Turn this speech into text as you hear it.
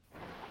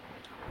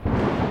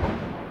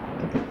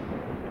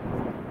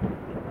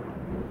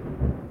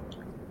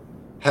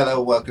Hello,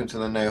 welcome to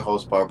the No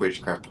Holds Barred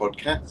Witchcraft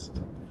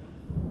podcast.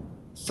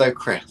 So,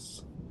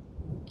 Chris,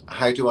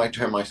 how do I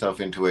turn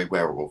myself into a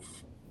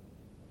werewolf?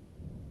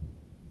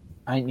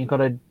 Ain't you got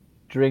to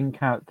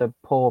drink out the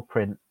paw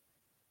print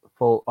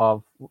full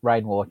of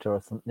rainwater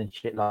or something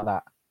shit like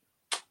that?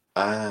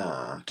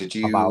 Did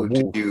About a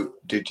you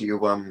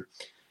wolf.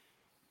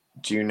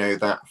 do you know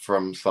that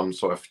from some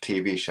sort of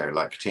TV show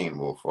like Teen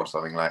Wolf or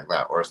something like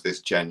that, or is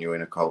this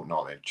genuine occult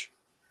knowledge?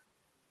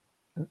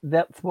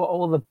 That's what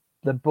all the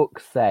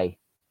books say.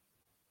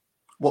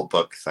 What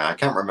book say? I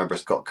can't remember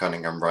Scott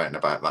Cunningham writing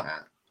about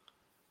that.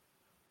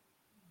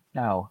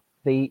 No,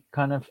 the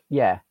kind of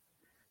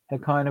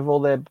all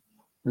the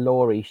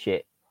lorry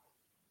shit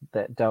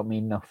that don't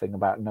mean nothing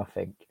about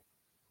nothing.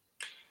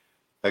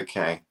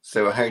 Okay,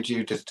 so how do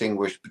you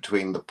distinguish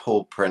between the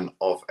paw print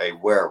of a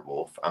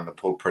werewolf and the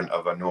paw print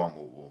of a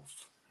normal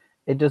wolf?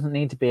 It doesn't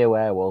need to be a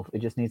werewolf.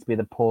 It just needs to be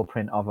the paw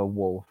print of a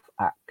wolf,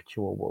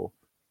 actual wolf.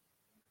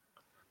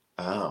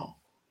 Oh.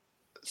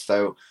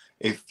 So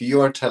if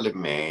you're telling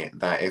me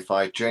that if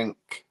I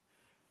drink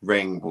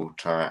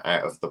rainwater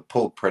out of the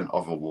paw print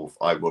of a wolf,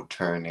 I will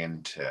turn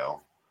into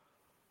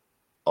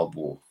a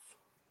wolf.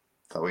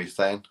 Is that what you're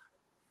saying?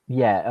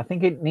 Yeah, I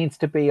think it needs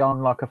to be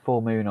on like a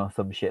full moon or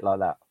some shit like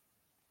that.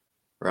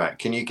 Right.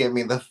 Can you give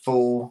me the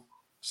full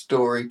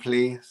story,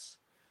 please?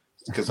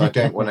 Because I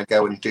don't want to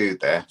go and do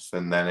this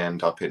and then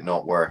end up it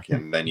not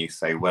working. Then you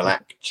say, well,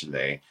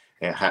 actually,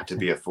 it had to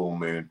be a full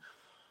moon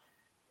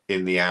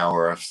in the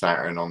hour of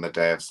Saturn on the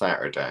day of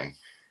Saturday.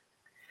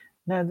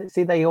 No,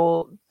 see, they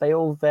all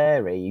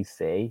vary. You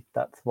see,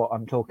 that's what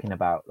I'm talking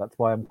about. That's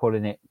why I'm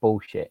calling it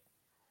bullshit.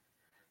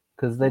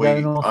 Because they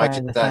don't all I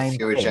say just the asked same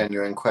you a thing.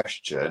 genuine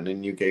question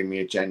and you gave me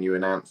a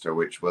genuine answer,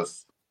 which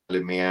was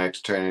telling me how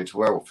to turn into a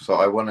werewolf. So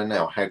I want to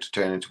know how to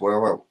turn into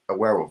a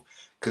werewolf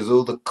because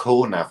all the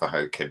cool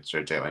Navajo kids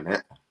are doing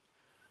it.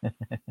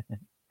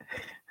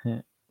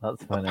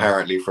 That's funny.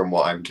 Apparently, from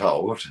what I'm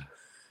told.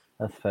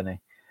 That's funny.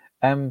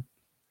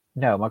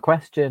 No, my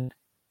question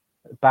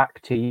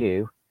back to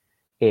you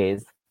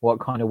is, what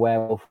kind of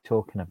werewolf are you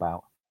talking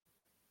about?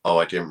 Oh,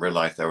 I didn't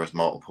realize there was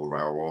multiple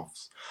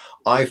werewolves.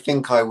 I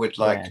think I would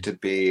like Yeah. to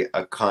be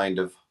a kind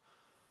of,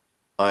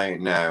 I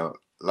don't know,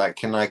 like,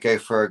 can I go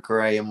for a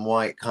grey and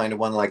white kind of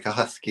one, like a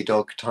husky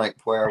dog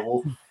type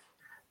werewolf?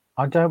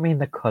 I don't mean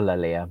the colour,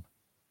 Liam.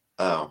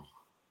 Oh,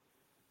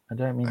 I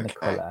don't mean the okay.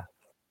 colour.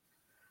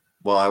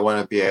 Well, I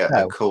want to be a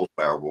So, cool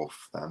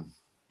werewolf then,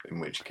 in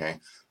which case.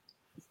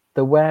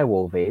 the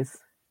werewolves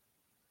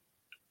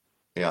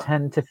Yeah,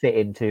 tend to fit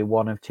into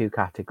one of two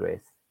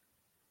categories.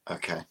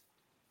 okay.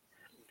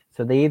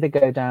 So they either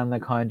go down the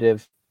kind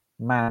of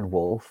man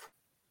wolf,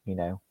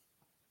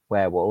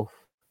 werewolf,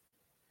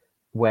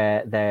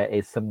 where there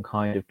is some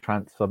kind of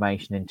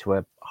transformation into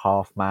a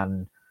half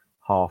man,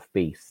 half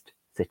beast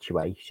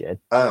situation.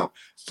 Oh,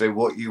 so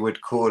what you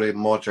would call in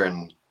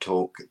modern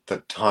talk the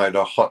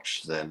Tyler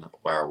Hodgson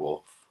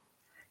werewolf.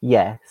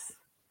 Yes.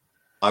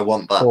 I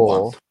want that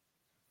one.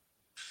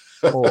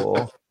 Or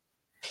or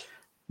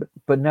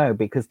but no,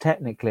 because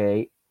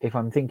technically, if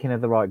I'm thinking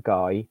of the right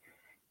guy,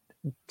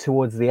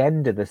 towards the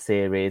end of the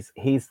series,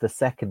 he's the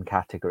second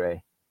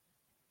category.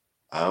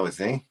 Oh, is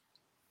he?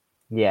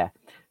 Yeah.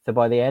 So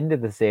by the end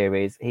of the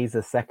series, he's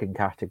the second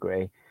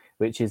category,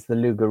 which is the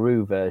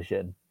Lugaroo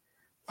version.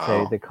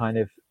 So Oh, the kind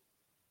of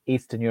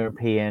Eastern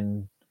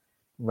European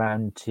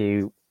round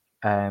to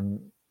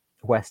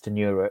Western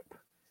Europe,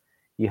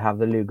 you have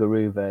the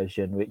Lugaroo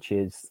version, which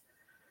is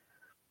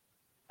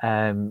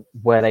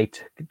where they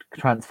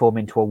transform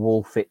into a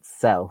wolf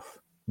itself,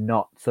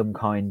 not some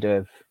kind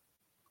of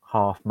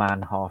half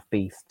man, half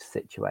beast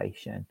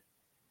situation.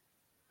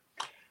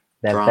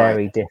 They're right.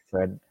 very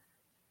different.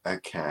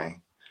 Okay.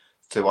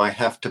 So I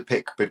have to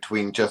pick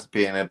between just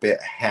being a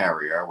bit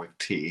hairier with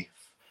teeth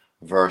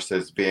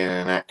versus being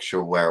an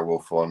actual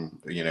werewolf on,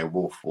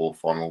 wolf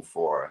on all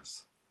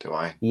fours. Do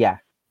I? Yeah,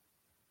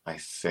 I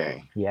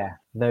see. yeah.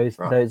 Those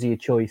Right. those are your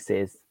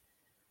choices.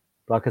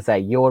 Like I say,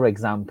 your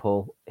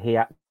example, he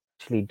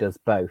actually does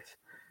both.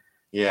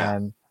 Yeah.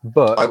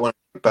 But I want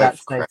to do that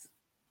both says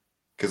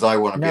because I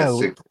want to be a no,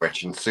 super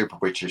witch, and super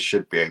witches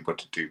should be able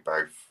to do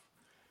both.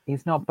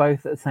 he's not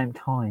both at the same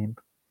time.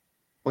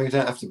 Well, you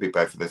don't have to be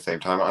both at the same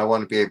time. I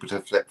want to be able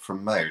to flip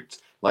from modes,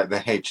 like the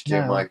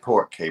HDMI No,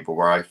 port cable,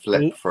 where I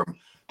flip he, from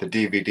the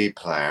DVD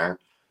player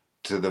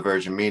to the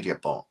Virgin Media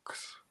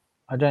box.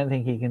 I don't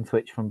think he can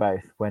switch from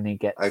both when he Oh,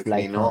 gets can you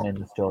later on not? in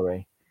the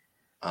story.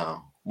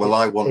 Oh, well,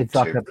 I want It's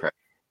like to, Chris.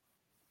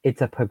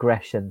 it's a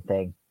progression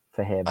thing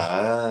for him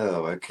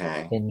Oh,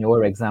 okay. in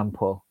your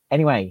example.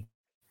 Anyway,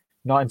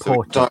 not So it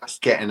important. starts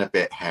getting a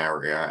bit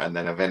hairier, and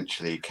then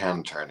eventually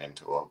can turn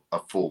into a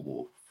full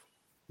wolf.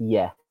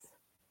 Yes.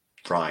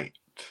 Right,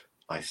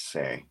 I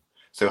see.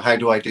 So how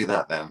do I do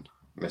that then,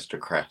 Mr.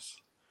 Cress?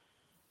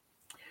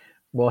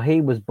 Well, he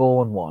was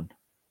born one,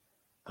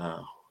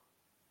 Oh,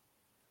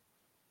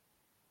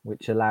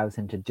 which allows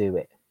him to do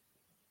it.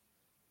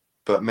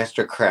 but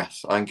Mr.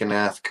 Cress, I'm going to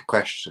ask a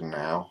question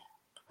now,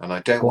 and I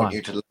don't Go want on.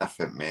 you to laugh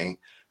at me.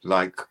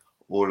 Like,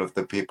 all of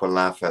the people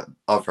laugh at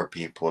other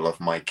people of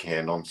my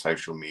kin on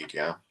social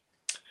media,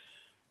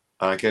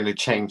 I'm going to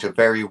change a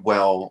very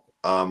well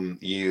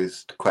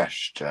used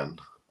question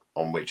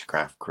on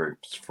witchcraft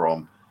groups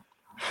from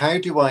 "How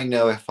do I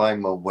know if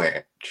I'm a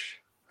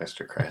witch,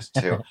 Mr. Chris?"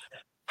 to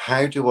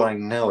 "How do I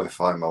know if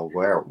I'm a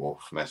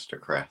werewolf, Mr.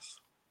 Chris?"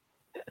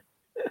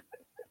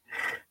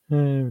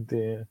 Oh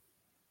dear.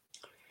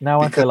 Now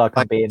Because I feel like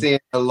I'm I'm being seeing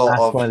a lot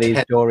asked one of of these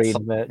 10 Dorian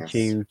signs.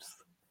 virtues.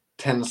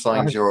 10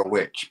 signs you're a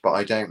witch, but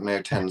I don't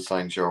know 10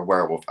 signs you're a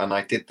werewolf. And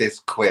I did this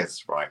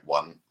quiz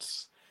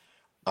once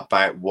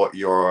about what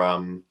your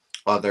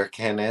other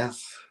kin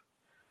is,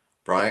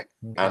 right?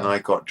 Okay. And I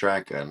got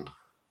dragon.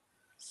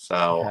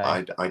 So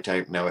Okay. I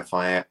don't know if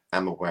I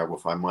am a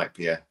werewolf. I might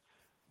be a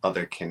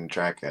other kin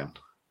dragon.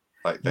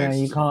 Like No, those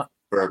you can't.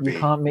 You Furby.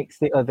 can't mix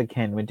the other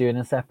kin. We're doing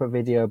a separate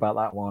video about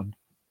that one.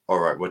 All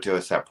right, we'll do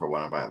a separate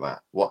one about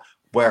that. What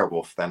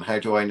werewolf then? How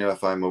do I know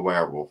if I'm a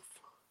werewolf?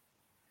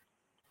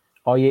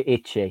 Are you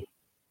itchy?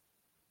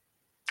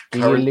 Do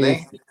you Currently?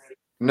 lose?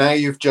 Now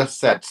you've just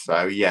said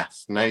so,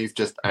 yes. Now you've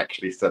just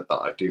actually said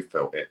that I do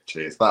feel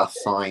itchy. Is that a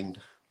sign?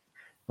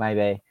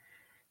 Maybe.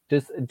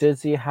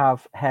 Does you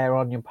have hair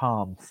on your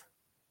palms?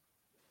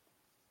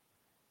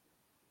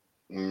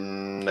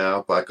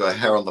 No, but I got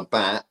hair on the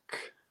back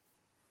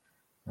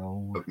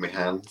Oh, of my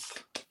hands.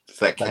 Does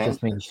that count?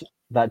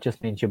 that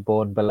just means you're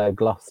born below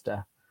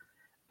Gloucester.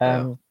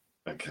 Oh,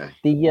 okay.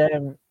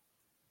 The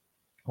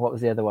what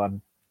was the other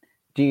one?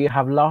 Do you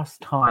have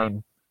lost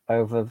time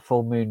over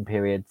full moon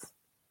periods?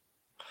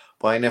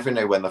 Well, I never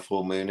know when the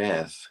full moon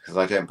is because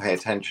I don't pay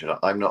attention.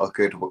 I'm not a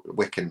good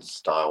Wiccan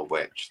style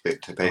witch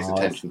that pays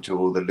attention to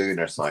all the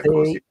lunar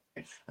cycles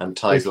and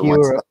ties all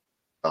my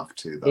stuff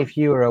to them. If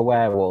you were a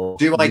werewolf,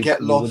 do I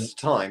get lost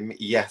time?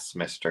 Yes,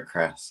 Mr.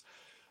 Chris.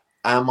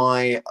 Am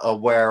I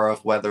aware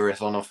of whether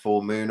it's on a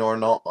full moon or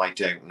not? I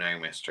don't know,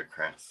 Mr.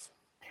 Chris.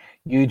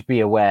 You'd be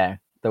aware.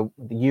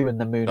 You and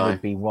the moon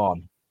would be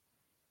one.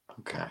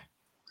 Okay.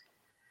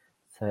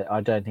 So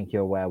I don't think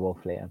you're a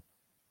werewolf, Liam.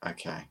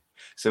 Okay.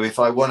 So if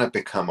I want to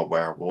become a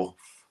werewolf,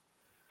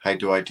 how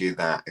do I do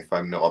that if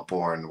I'm not a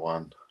born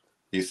one?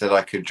 You said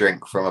I could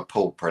drink from a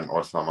paw print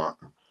or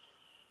something.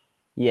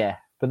 Yeah,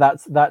 but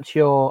that's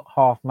your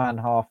half man,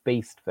 half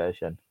beast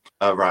version.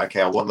 Oh, right.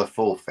 Okay. I want the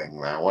full thing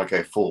now. I want to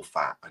go full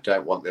fat. I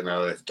don't want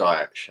this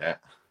diet shit.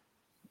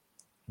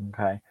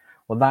 Okay.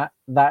 Well,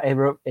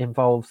 that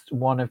involves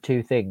one of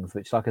two things,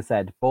 which, like I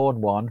said,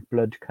 born one,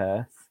 blood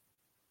curse.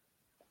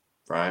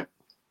 Right.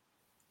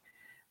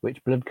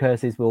 Which blood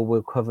curses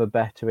we'll cover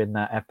better in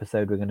that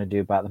episode we're going to do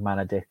about the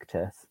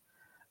Maledictus.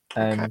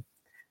 Okay.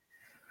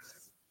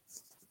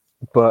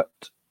 But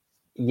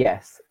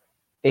yes,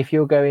 if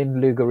you're going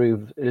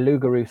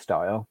Lugaroo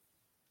style,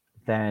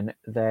 then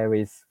there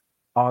is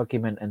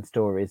argument and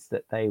stories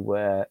that they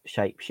were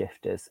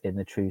shapeshifters in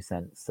the true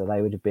sense. So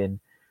they would have been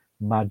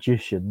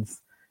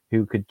magicians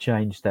who could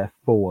change their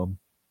form.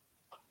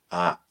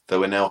 There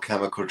were an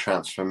alchemical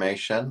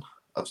transformation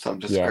of some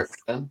description.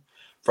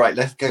 Yes. Right,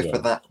 let's go for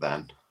that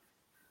then.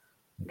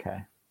 Okay.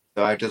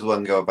 So how does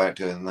one go about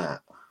doing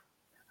that?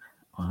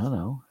 I don't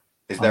know.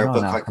 Is there a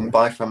book I can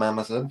buy from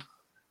Amazon?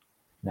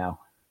 No.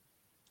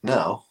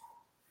 No?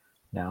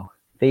 No.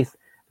 These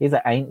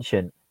are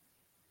ancient.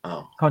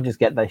 Oh. Can't just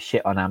get this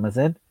shit on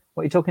Amazon.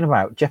 What are you talking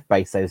about? Jeff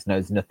Bezos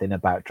knows nothing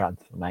about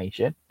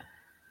transformation.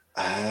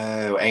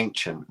 Oh,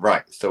 ancient.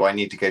 Right. So I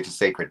need to go to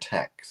sacred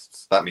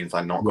texts. That means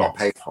I'm not got to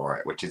pay for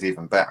it, which is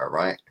even better,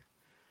 right?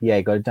 Yeah,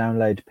 you got to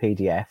download a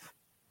PDF.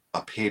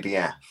 A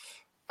PDF.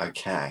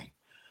 Okay.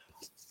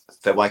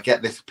 So I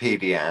get this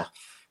PDF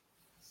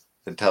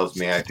that tells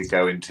me I have to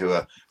go into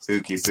a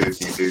Oogie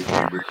Boogie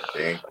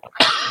Loogie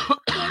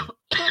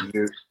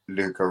Roosty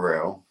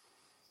Lugaroo.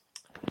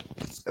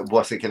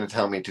 What's it going to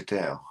tell me to do?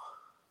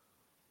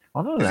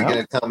 I don't know. Is it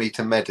going to tell me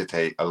to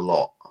meditate a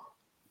lot?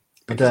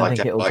 Because I don't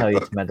think it'll tell you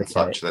to meditate.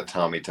 Such that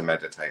tell me to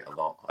meditate a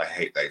lot. I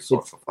hate those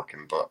sorts of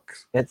fucking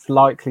books. It's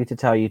likely to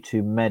tell you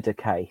to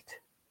medicate.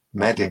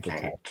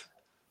 Medicate.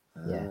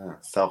 Yeah.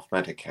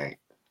 Self-medicate.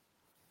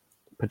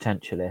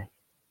 Potentially.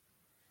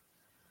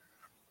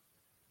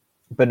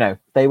 But no,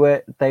 they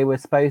were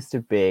supposed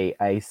to be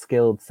a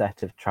skilled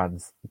set of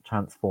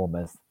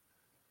transformers.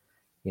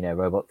 You know,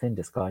 robots in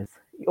disguise.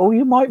 Oh,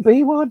 you might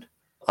be one.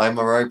 I'm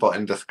a robot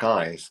in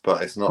disguise,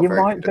 but it's not you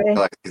very might good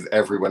disguise because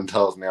everyone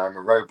tells me I'm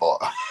a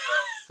robot.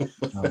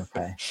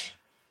 Okay.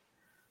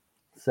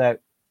 So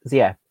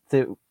yeah,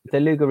 so the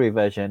Lugaroo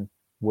version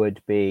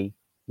would be,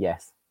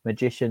 yes,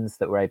 magicians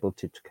that were able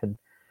to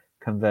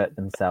convert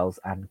themselves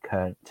and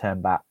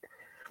turn back,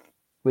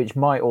 which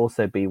might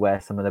also be where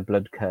some of the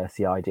blood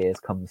cursey ideas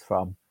comes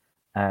from.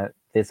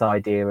 This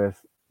idea of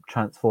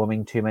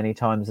transforming too many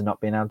times and not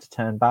being able to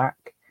turn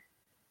back,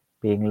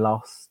 being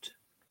lost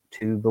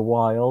to the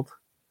wild.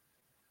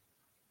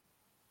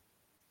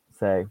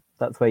 So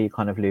that's where your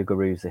kind of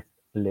Lugaroo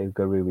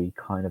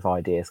kind of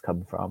ideas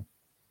come from.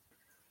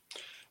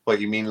 Well,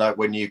 you mean like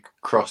when you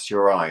cross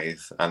your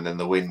eyes and then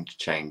the wind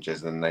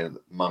changes and then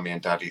mummy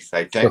and daddy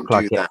say, don't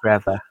do that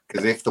forever.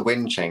 Because if the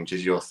wind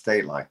changes, you'll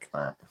stay like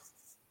that.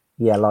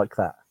 Yeah, like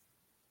that.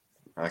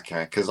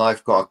 Okay, because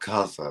I've got a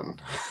cousin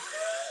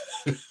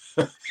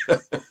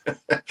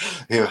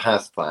who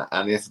has that,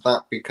 and is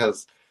that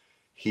because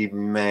he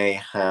may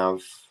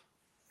have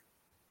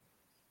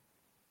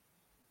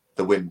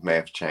the wind may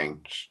have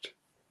changed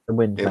The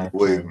wind in may the have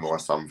womb changed. or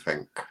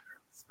something?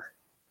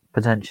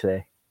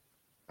 Potentially.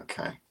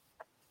 Okay,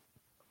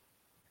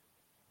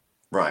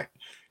 right.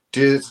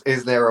 Is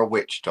there a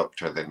witch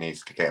doctor that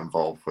needs to get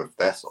involved with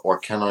this, or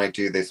can I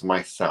do this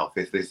myself?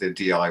 Is this a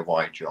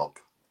DIY job?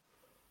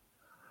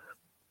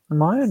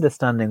 My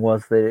understanding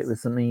was that it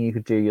was something you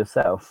could do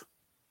yourself.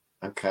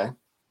 Okay.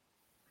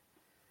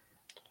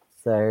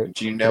 So,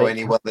 Do you but know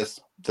anyone that's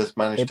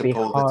managed it'd to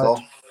pull this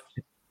off?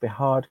 be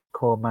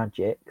hardcore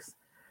magics.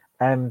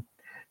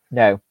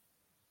 No,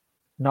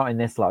 not in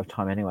this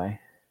lifetime anyway.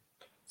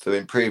 So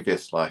in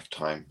previous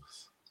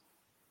lifetimes,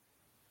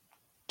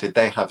 did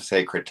they have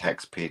sacred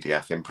text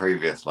PDF in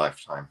previous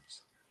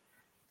lifetimes?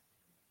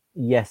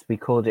 Yes, we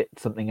called it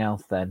something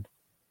else then.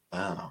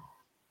 Oh,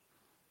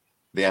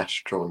 the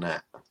astral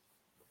net.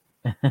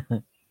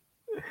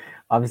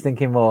 I was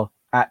thinking more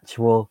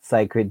actual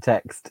sacred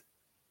text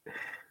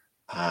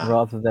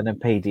rather than a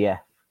PDF,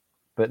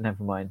 but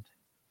never mind.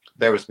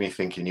 There was me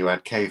thinking you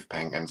had cave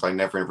paintings. I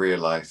never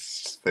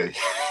realised that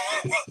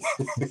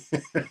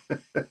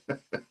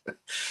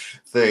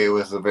it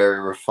was a very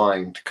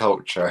refined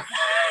culture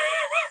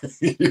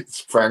you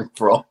sprang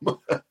from.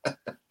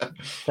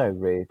 So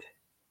rude.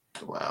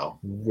 Wow.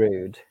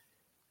 Rude.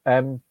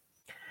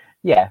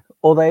 Yeah,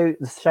 although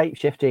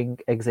shape-shifting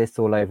exists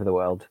all over the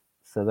world,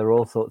 so there are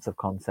all sorts of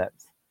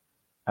concepts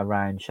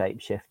around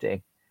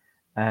shape-shifting.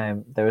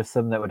 There are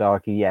some that would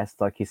argue, yes,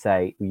 like you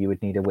say, you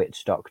would need a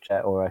witch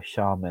doctor or a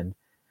shaman,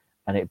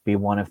 and it'd be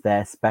one of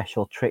their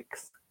special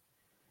tricks.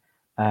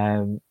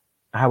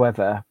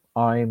 However,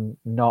 I'm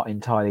not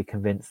entirely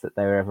convinced that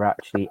they were ever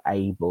actually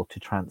able to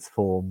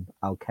transform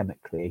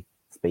alchemically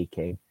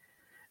speaking.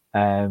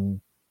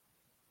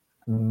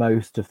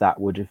 Most of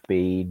that would have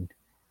been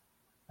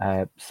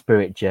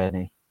spirit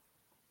journey.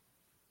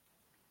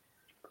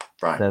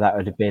 Right. So that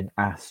would have been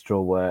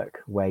astral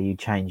work where you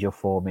change your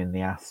form in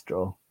the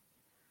astral.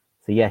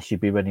 So yes,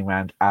 you'd be running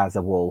around as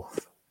a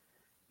wolf,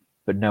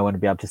 but no one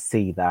would be able to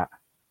see that.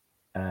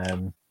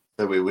 So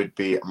it would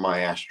be my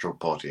astral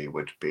body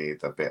would be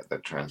the bit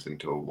that turns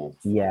into a wolf.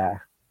 Yeah,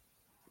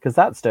 because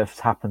that stuff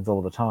happens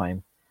all the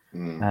time.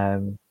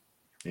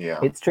 Yeah.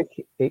 It's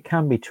tricky. It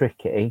can be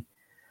tricky,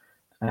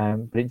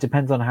 but it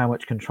depends on how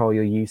much control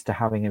you're used to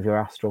having of your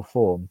astral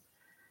form.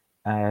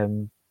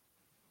 And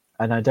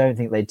I don't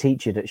think they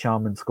teach it at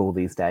shaman school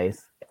these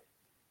days.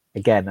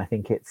 Again, I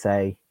think it's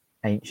a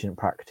ancient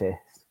practice.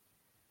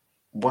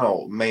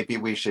 Well, maybe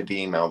we should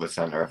email the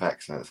Centre of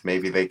Excellence.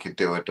 Maybe they could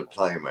do a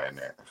diploma in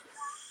it.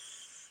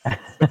 I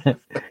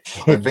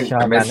think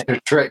I missed a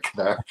trick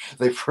there.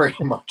 They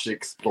pretty much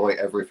exploit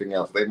everything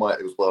else. They might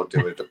as well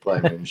do a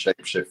diploma in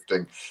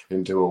shapeshifting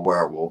into a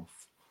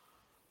werewolf.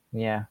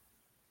 Yeah.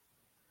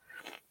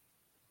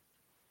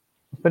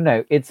 But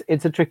no, it's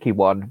a tricky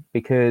one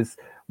because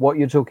what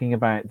you're talking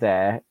about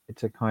there,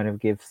 to kind of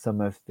give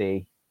some of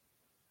the,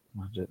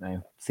 I don't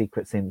know,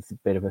 secret seems a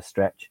bit of a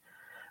stretch,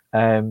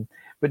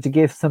 but to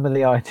give some of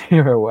the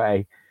idea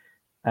away,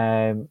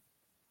 to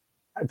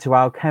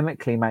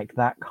alchemically make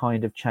that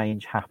kind of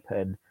change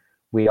happen,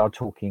 we are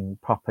talking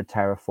proper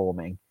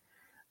terraforming.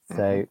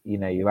 So,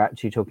 you're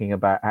actually talking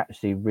about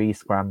actually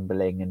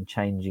re-scrambling and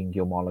changing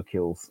your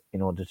molecules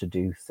in order to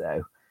do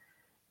so.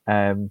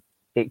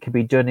 It can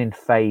be done in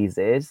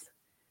phases.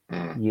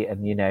 Yeah,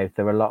 and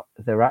there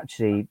are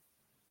actually,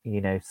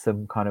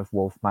 some kind of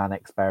Wolfman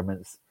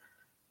experiments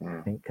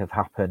I think have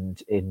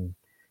happened in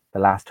the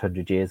last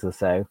 100 years or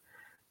so.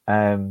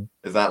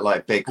 Is that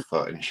like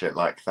Bigfoot and shit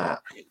like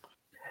that?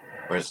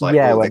 Where it's like,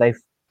 yeah, oh, well,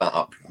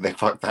 they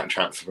fucked that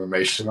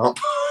transformation up.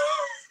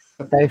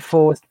 they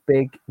forced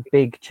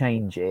big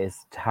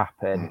changes to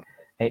happen.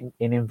 It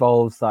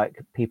involves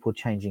like people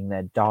changing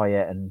their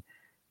diet and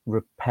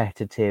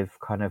repetitive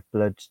kind of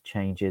blood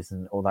changes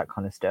and all that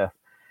kind of stuff,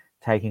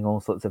 taking all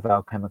sorts of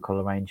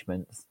alchemical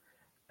arrangements.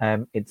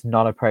 It's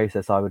not a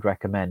process I would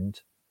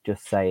recommend,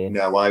 just saying.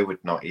 No, I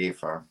would not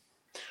either.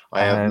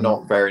 I am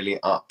not very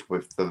up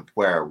with the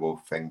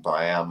werewolf thing, but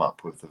I am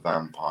up with the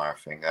vampire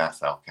thing.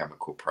 That's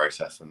alchemical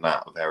process, and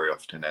that very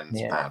often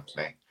ends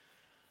badly.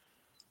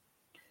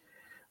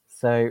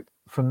 So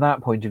from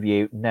that point of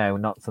view, no,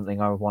 not something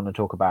I would want to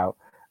talk about.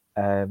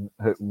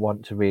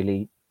 Want to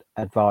really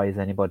advise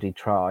anybody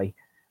try.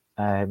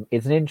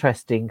 It's an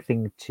interesting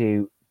thing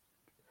to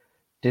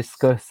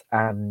discuss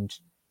and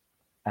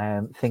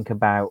think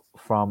about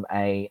from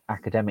a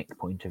academic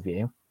point of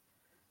view.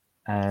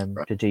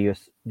 To do your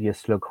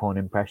Slughorn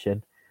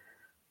impression.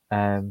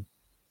 Professor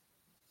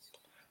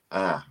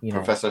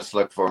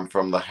Slughorn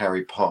from the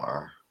Harry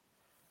Potter.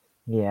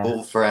 Yeah.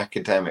 All for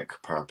academic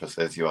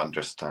purposes, you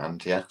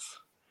understand, yes?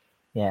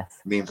 Yes.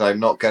 Means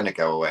I'm not going to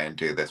go away and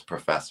do this,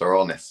 Professor,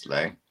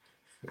 honestly.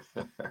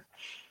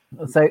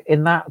 So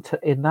in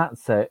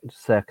that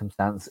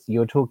circumstance,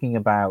 you're talking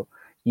about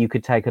you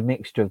could take a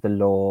mixture of the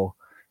law,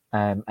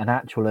 an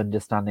actual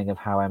understanding of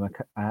how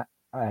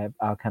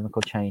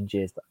alchemical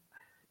changes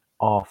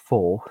are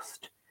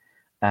forced.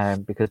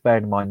 Because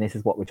bearing in mind, this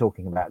is what we're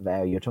talking about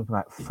there. You're talking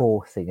about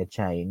forcing a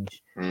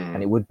change,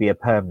 and it would be a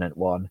permanent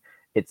one.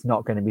 It's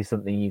not going to be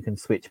something you can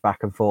switch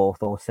back and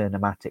forth or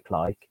cinematic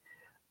like.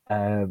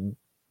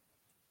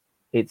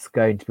 It's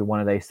going to be one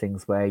of those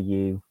things where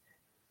you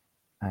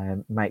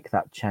make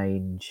that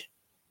change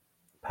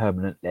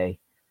permanently,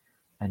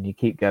 and you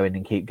keep going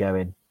and keep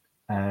going.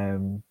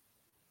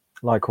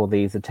 Like all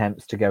these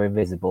attempts to go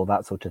invisible,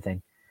 that sort of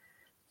thing.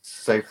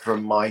 So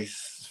from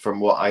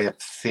what I have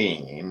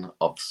seen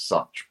of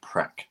such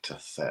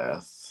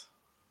practices,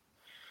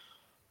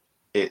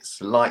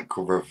 it's like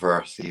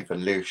reverse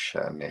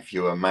evolution. If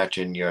you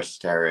imagine your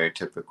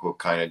stereotypical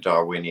kind of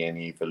Darwinian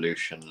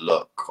evolution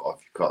look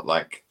of, you've got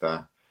like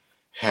the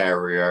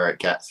hairier it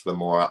gets, the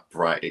more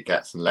upright it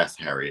gets, and less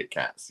hairy it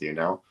gets, you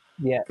know?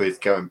 Yeah. But it's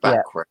going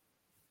backward.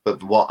 Yeah.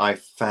 But what I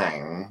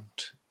found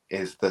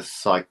is the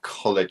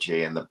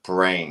psychology in the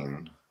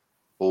brain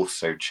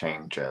also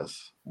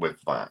changes with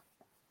that.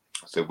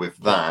 So with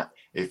that,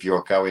 if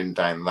you're going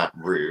down that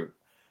route,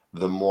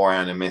 the more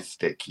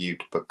animistic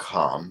you'd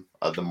become,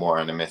 or the more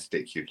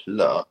animistic you'd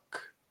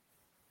look,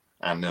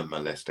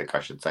 animalistic, I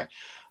should say,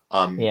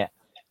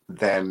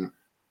 then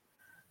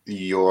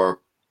your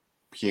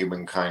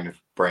human kind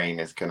of brain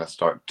is going to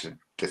start to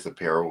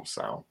disappear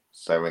also.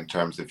 So in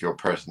terms of your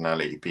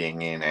personality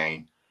being in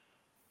a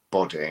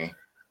body,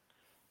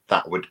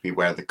 that would be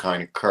where the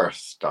kind of curse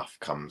stuff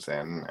comes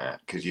in,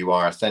 because you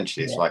are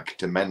essentially, it's like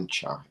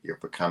dementia. You're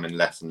becoming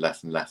less and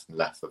less and less and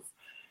less of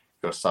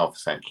yourself,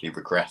 essentially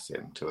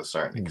regressing to a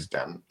certain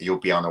extent. You'll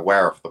be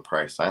unaware of the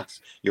process.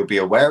 You'll be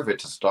aware of it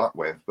to start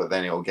with, but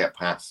then it'll get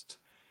past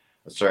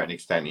a certain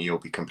extent and you'll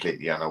be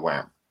completely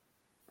unaware.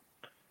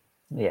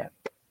 Yeah.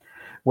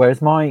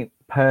 Whereas my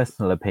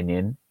personal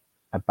opinion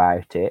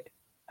about it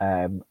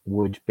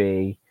would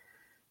be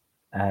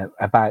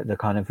about the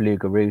kind of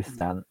Lugaroo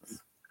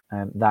stance.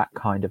 That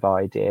kind of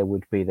idea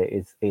would be that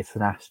it's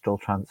an astral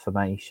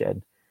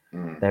transformation.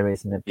 There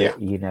isn't a bit,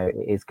 it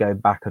is going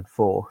back and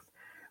forth,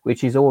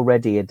 which is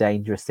already a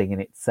dangerous thing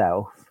in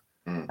itself,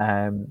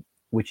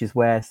 which is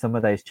where some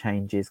of those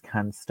changes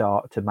can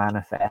start to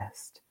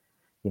manifest,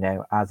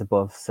 as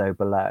above, so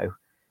below.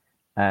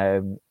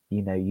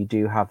 You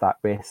do have that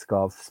risk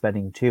of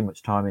spending too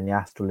much time in the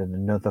astral in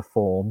another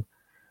form.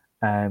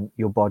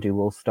 Your body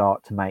will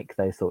start to make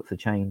those sorts of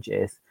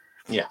changes.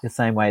 Yeah. The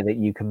same way that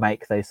you can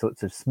make those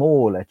sorts of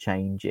smaller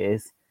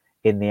changes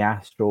in the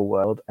astral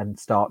world and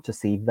start to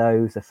see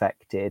those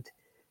affected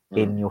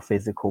in your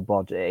physical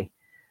body.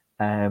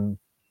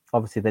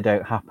 Obviously, they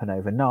don't happen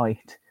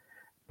overnight,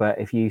 but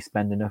if you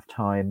spend enough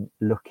time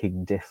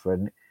looking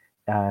different,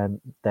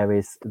 there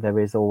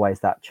is always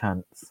that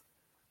chance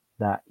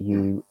that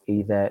you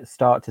either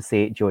start to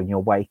see it during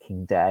your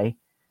waking day,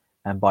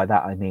 and by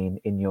that I mean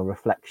in your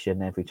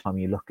reflection every time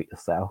you look at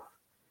yourself,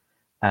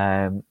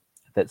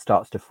 that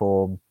starts to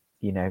form,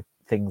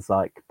 things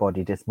like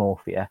body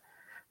dysmorphia,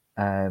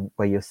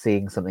 where you're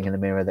seeing something in the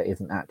mirror that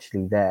isn't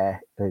actually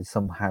there, that is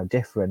somehow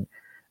different,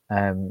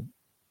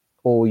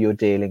 or you're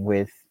dealing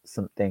with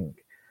something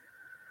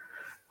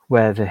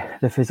where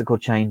the physical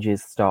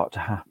changes start to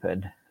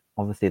happen.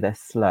 Obviously, they're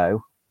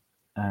slow,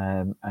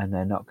 and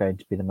they're not going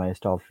to be the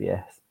most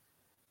obvious.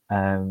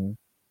 But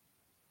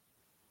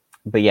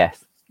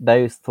yes,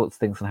 those sorts of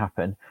things can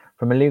happen.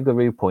 From a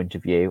Lugaroo point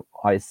of view,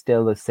 I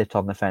still sit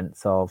on the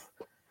fence of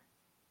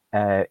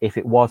if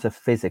it was a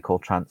physical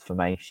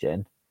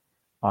transformation,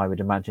 I would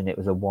imagine it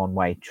was a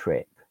one-way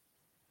trip,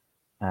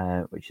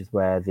 which is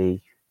where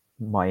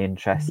my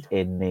interest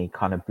in the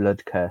kind of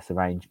blood curse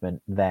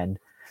arrangement. Then,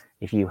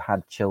 if you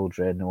had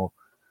children or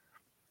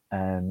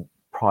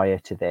prior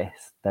to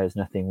this, there's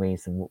no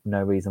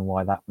reason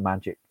why that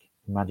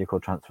magical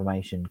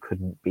transformation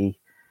couldn't be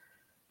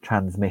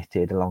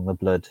transmitted along the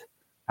blood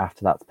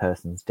after that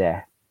person's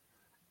death.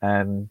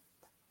 But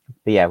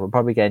yeah, we're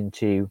probably getting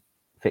too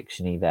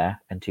fictiony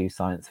there and too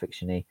science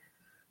fictiony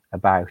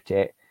about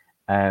it.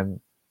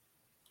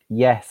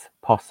 Yes,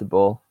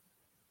 possible.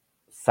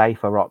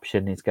 Safer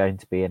option is going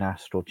to be an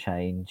astral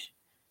change.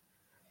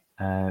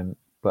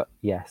 But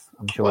yes,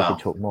 I'm sure we could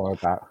talk more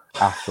about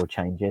astral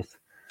changes.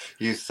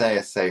 You say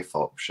a safe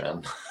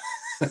option.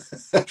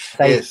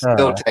 It's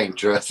still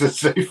dangerous. A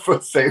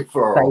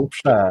safer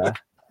option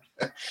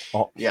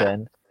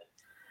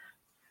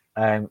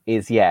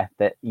is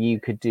that you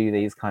could do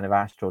these kind of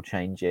astral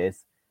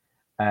changes,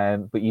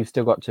 but you've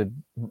still got to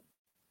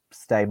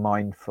stay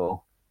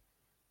mindful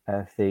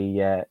of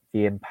the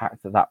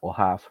impact that will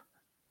have.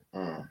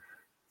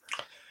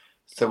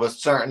 So a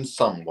certain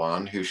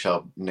someone who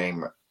shall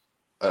remain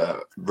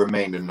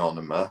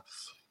anonymous.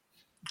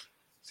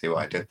 See what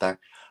I did there?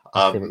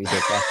 See what you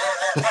did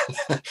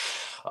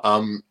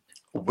there.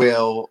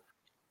 Will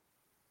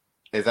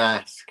is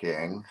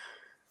asking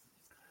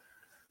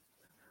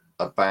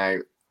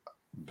about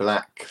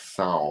black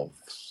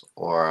salves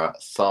or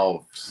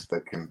salves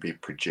that can be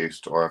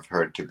produced or have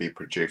heard to be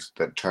produced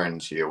that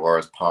turns you or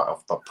as part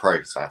of the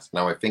process.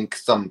 Now, I think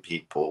some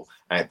people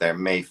out there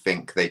may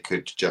think they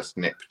could just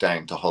nip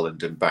down to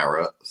Holland and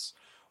Barrett's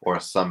or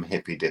some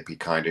hippy dippy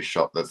kind of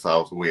shop that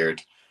sells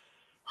weird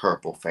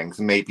herbal things,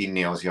 maybe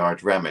Neil's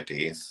Yard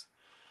Remedies,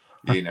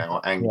 and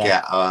Yeah.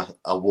 get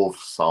a wolf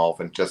salve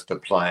and just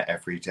apply it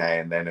every day,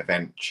 and then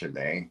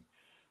eventually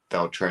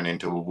they'll turn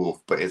into a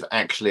wolf. But it's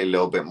actually a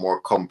little bit more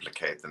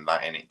complicated than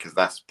that in it, because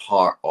that's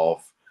part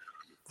of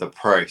the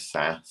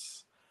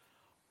process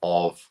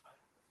of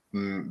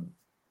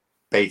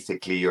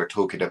basically you're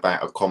talking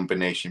about a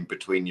combination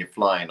between your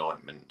flying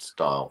ointment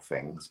style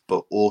things,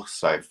 but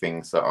also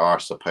things that are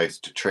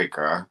supposed to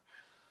trigger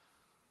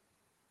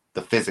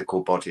the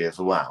physical body as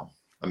well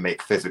and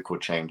make physical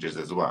changes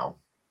as well.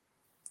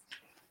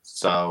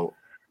 So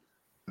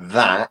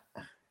that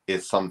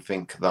is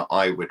something that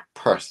I would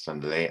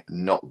personally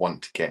not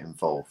want to get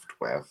involved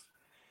with,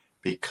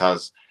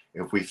 because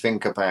if we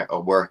think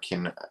about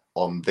working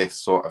on this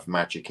sort of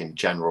magic in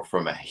general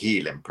from a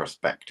healing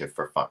perspective,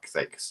 for fuck's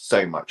sake,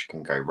 so much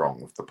can go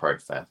wrong with the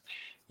process.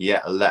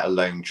 Yet, let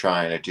alone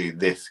trying to do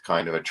this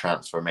kind of a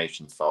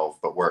transformation solve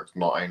that works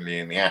not only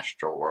in the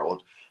astral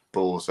world,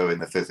 but also in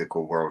the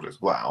physical world as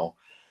well.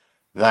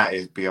 That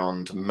is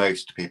beyond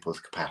most people's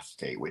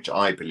capacity, which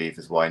I believe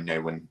is why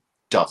no one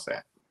does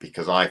it.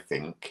 Because I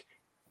think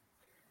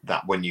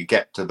that when you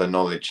get to the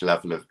knowledge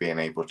level of being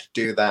able to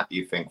do that,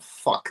 you think,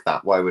 fuck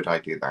that, why would I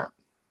do that?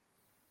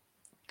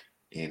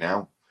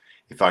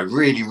 If I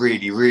really,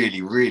 really,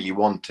 really, really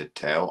wanted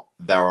to,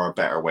 there are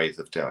better ways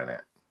of doing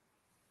it.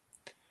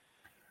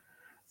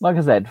 Like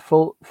I said,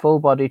 full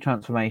body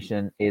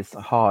transformation is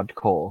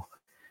hardcore,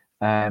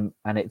 and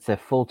it's a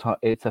full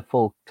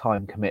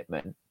time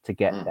commitment to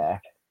get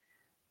there.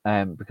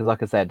 Because,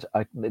 like I said,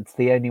 it's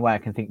the only way I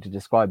can think to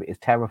describe it is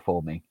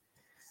terraforming.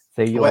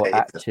 So you're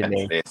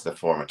it's a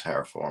form of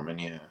terraforming,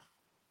 yeah.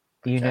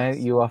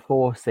 You are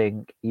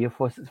forcing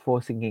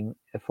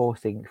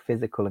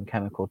physical and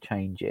chemical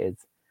changes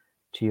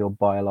to your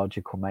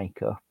biological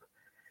makeup.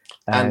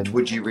 And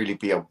would you really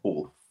be a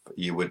wolf?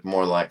 You would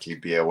more likely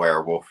be a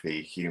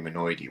werewolfy,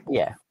 humanoidy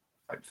wolf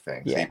type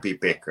thing. So you'd be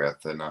bigger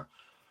than a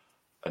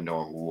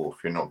normal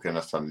wolf. You're not going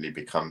to suddenly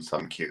become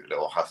some cute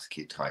little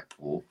husky type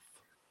wolf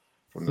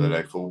from the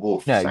local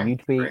wolf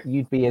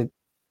sanctuary.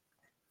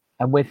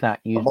 And with that,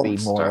 you'd be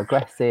more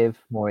aggressive,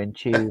 more in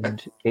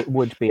tuned. It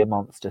would be a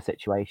monster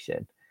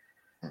situation.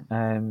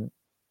 I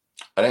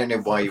don't know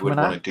why you would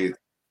want to do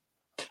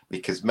that,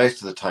 because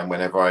most of the time,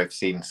 whenever I've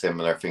seen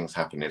similar things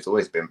happen, it's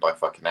always been by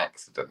fucking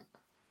accident.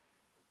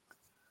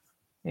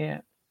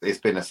 Yeah. It's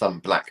been some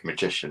black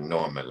magician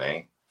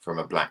normally from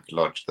a black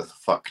lodge that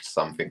fucked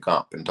something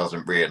up and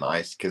doesn't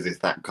realise, because it's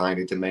that kind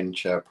of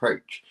dementia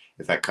approach.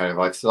 It's that kind of,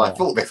 I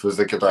thought this was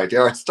a good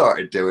idea. I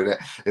started doing it.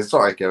 It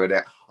started going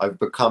it. I've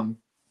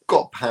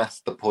got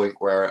past the point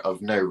where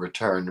of no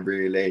return,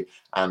 really,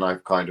 and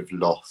I've kind of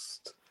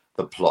lost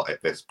the plot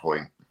at this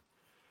point,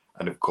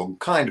 and have gone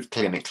kind of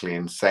clinically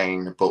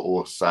insane, but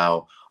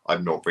also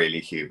I'm not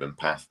really human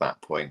past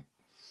that point.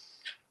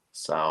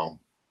 So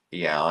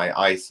yeah,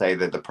 I say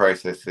that the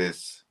process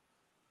is,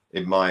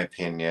 in my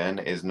opinion,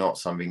 is not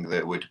something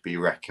that would be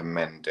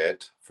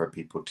recommended for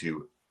people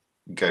to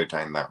go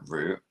down that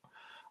route.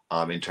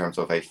 In terms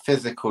of a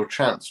physical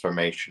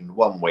transformation,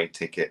 one-way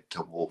ticket to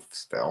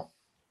Wolfsville.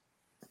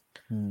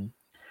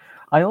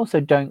 I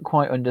also don't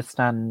quite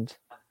understand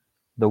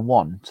the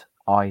want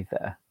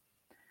either.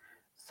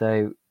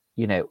 So,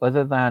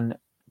 other than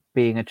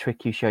being a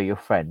trick you show your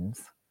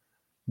friends,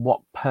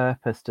 what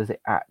purpose does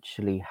it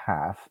actually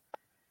have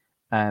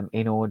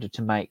in order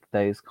to make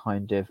those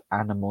kind of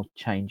animal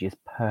changes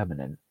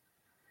permanent?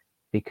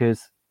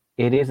 Because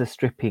it is a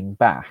stripping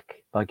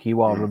back, like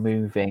you are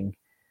removing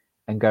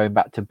and going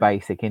back to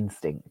basic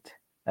instinct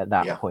at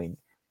that point.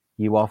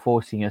 You are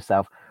forcing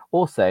yourself.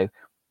 Also,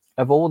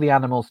 of all the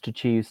animals to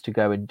choose to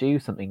go and do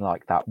something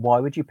like that, why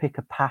would you pick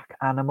a pack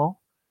animal?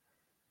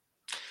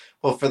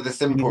 Well, for the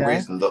simple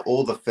reason that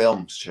all the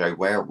films show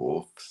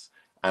werewolves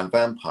and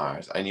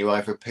vampires, and you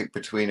either pick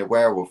between a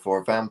werewolf or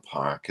a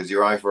vampire, because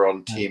you're either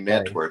on Team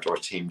Edward or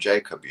Team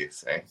Jacob, you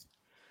see.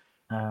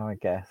 Oh, I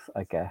guess.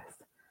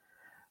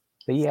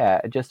 But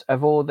yeah, just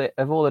of all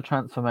the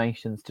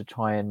transformations to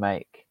try and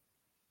make,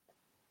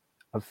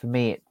 for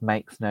me, it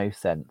makes no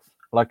sense.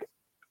 Like,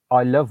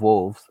 I love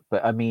wolves,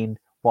 but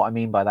what I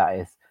mean by that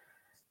is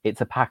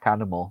it's a pack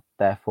animal.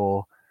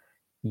 Therefore,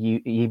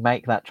 you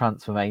make that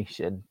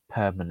transformation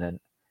permanent.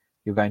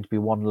 You're going to be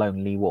one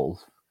lonely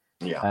wolf.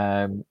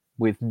 Yeah.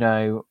 With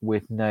no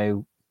with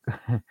no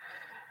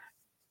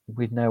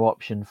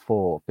option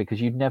for,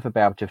 because you'd never be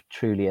able to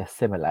truly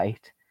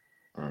assimilate,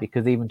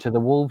 because even to the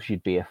wolves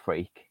you'd be a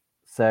freak.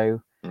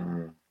 So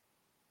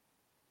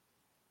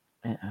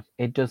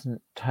it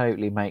doesn't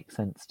totally make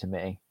sense to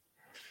me.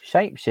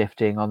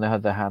 Shapeshifting, on the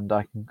other hand,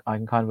 I can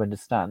kind of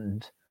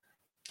understand.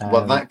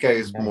 Well, that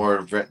goes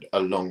more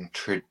along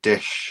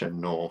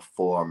traditional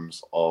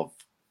forms of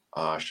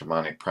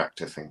shamanic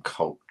practice and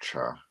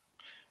culture,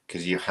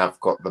 because you have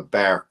got the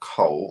bear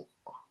cult,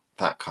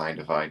 that kind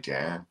of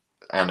idea,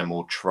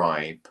 animal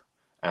tribe,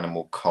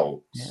 animal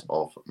cults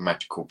of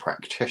magical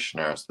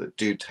practitioners that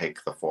do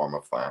take the form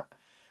of that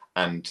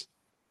and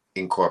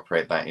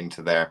incorporate that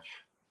into their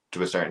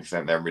to a certain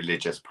extent, their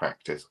religious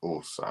practice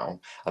also.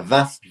 And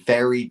that's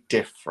very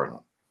different.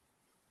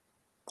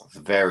 It's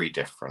very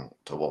different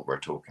to what we're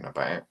talking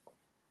about.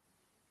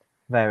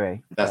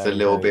 That's a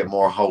little bit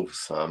more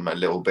wholesome, a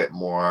little bit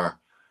more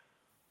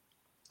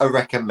a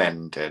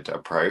recommended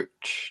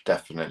approach,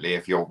 definitely,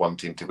 if you're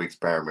wanting to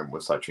experiment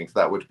with such things.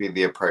 That would be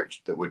the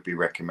approach that would be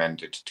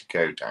recommended to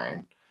go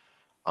down.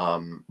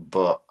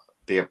 But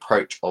the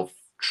approach of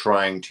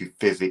trying to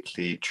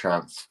physically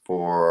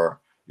transfer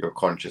your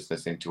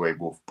consciousness into a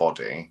wolf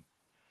body,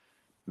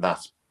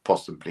 that's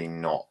possibly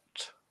not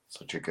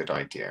such a good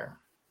idea.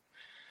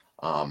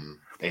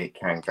 It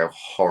can go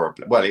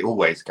horribly, well, it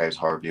always goes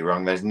horribly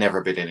wrong. There's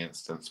never been an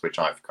instance which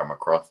I've come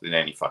across in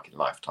any fucking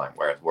lifetime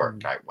where it's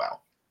worked out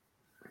well.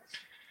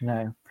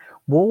 No.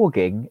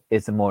 Warging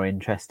is a more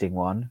interesting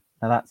one.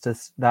 Now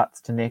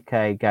that's to nick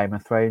a Game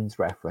of Thrones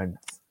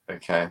reference.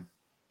 Okay.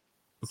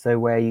 So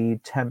where you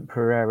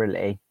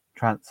temporarily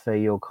transfer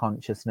your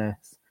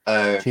consciousness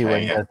to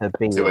another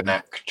being. To an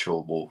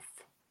actual wolf.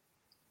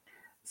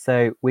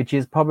 So, which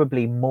is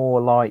probably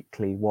more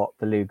likely what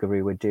the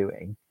Lugaru were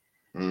doing,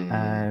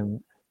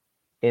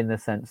 in the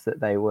sense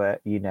that they were,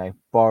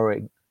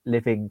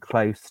 living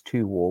close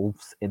to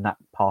wolves in that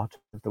part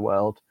of the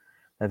world.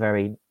 They're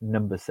very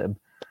numbersome.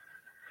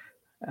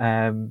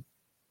 And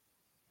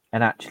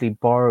actually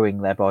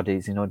borrowing their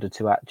bodies in order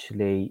to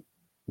actually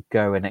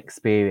go and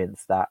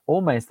experience that,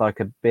 almost like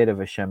a bit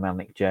of a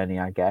shamanic journey,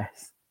 I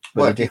guess.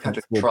 But well, if you had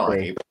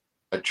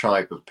a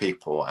tribe of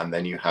people, and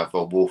then you have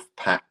a wolf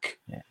pack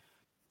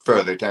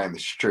further down the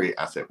street,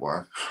 as it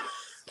were,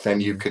 then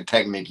you could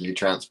technically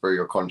transfer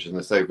your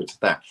consciousness over to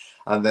that.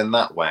 And then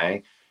that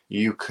way,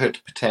 you could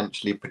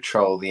potentially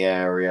patrol the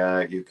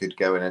area, you could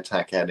go and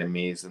attack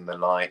enemies and the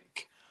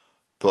like.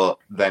 But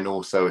then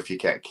also, if you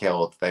get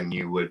killed, then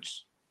you would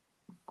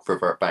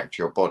revert back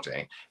to your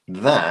body.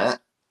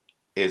 That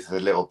is a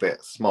little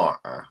bit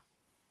smarter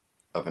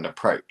of an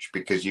approach,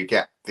 because you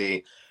get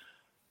the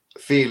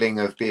feeling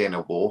of being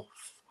a wolf.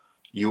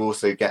 You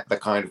also get the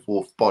kind of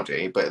wolf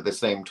body, but at the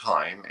same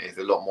time, it's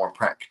a lot more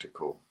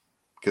practical,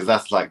 because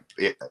that's like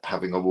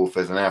having a wolf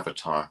as an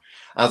avatar.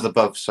 As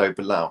above, so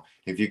below.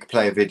 If you could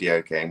play a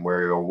video game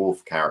where you're a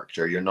wolf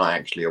character, you're not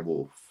actually a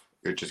wolf.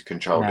 You're just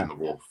controlling the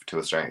wolf to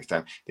a certain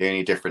extent. The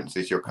only difference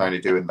is you're kind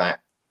of doing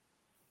that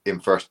in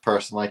first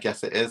person, I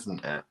guess it is,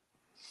 isn't it?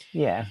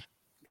 Yeah.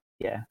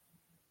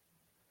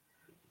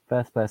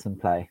 First person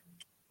play.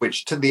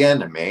 Which to the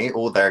enemy,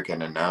 all they're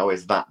going to know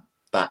is that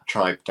that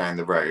tribe down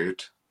the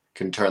road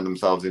can turn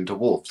themselves into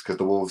wolves, because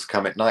the wolves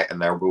come at night and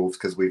they're wolves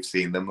because we've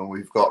seen them and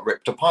we've got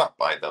ripped apart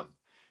by them.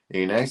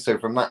 So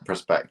from that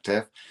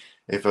perspective,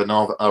 if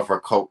another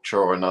culture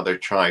or another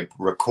tribe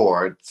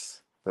records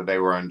that they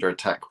were under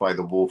attack by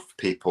the wolf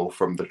people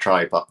from the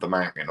tribe up the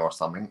mountain or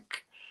something,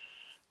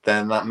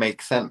 then that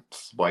makes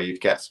sense why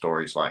you'd get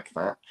stories like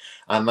that.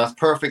 And that's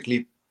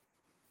perfectly,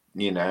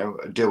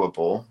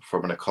 doable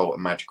from an occult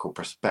and magical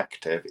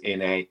perspective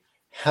in a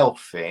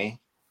healthy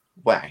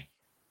way.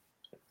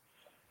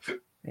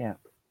 Yeah.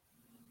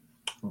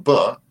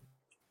 But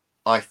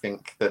I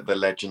think that the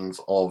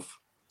legends of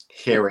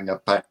hearing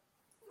about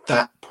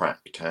that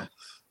practice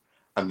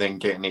and then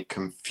getting it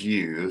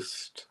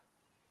confused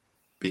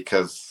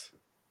because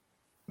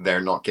they're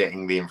not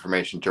getting the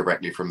information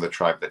directly from the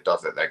tribe that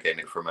does it. They're getting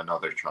it from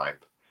another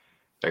tribe.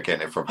 They're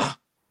getting it from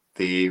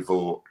the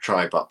evil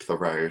tribe up the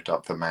road,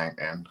 up the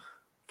mountain,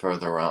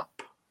 further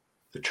up,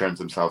 that turns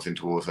themselves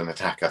into wolves and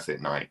attack us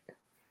at night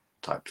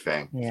type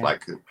thing. Yeah.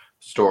 Like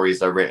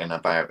stories are written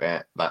about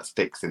it, that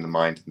sticks in the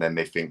mind, and then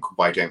they think,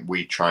 why don't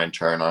we try and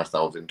turn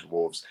ourselves into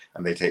wolves?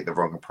 And they take the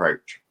wrong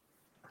approach.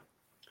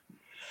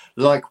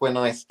 Like when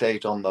I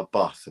stayed on the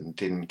bus and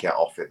didn't get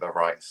off at the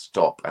right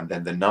stop, and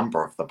then the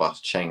number of the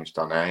bus changed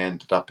and I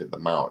ended up at the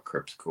Mall at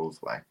Cribs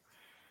Causeway.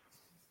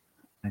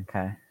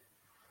 Okay.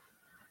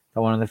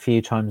 So one of the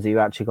few times that you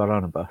actually got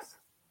on a bus?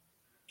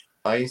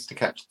 I used to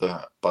catch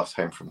the bus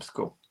home from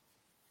school.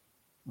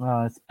 Well,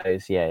 I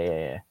suppose,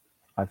 yeah.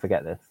 I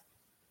forget this.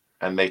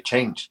 And they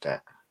changed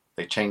it.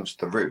 They changed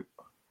the route.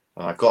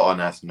 And I got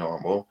on as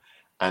normal.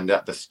 And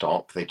at the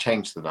stop, they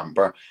changed the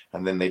number.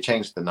 And then they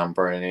changed the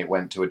number and it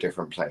went to a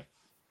different place.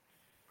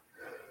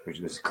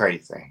 Which was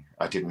crazy.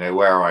 I didn't know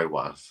where I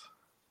was.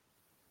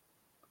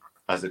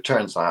 As it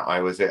turns out,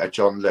 I was at a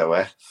John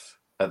Lewis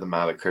at the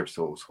Mall at Cribs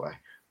Causeway.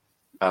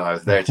 And I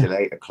was there till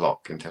 8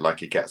 o'clock until I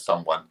could get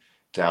someone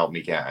to help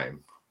me get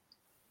home.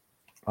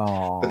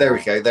 Oh. But there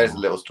we go. There's a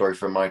little story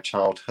from my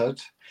childhood.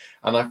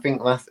 And I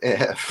think that's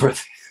it for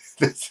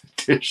this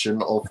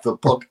edition of the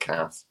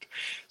podcast.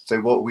 So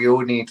what we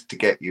all need to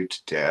get you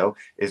to do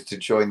is to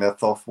join the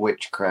Thoth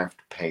Witchcraft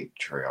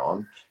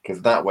Patreon,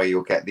 because that way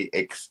you'll get the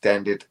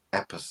extended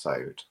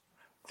episode.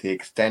 The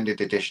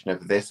extended edition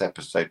of this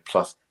episode,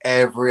 plus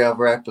every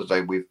other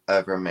episode we've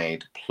ever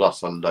made,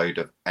 plus a load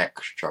of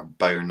extra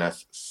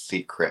bonus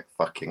secret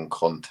fucking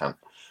content.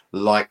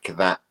 Like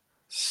that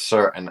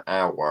certain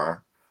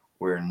hour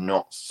we're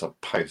not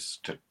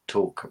supposed to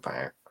talk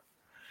about.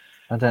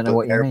 I don't know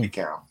what you mean. There we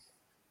go.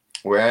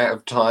 We're out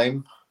of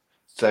time.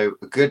 So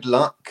good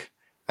luck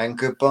and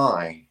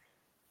goodbye.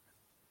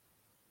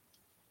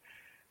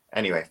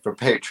 Anyway, for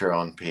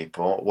Patreon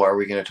people, what are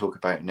we going to talk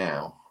about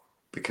now?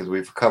 Because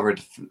we've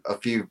covered a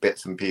few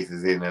bits and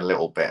pieces in a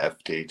little bit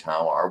of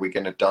detail. Are we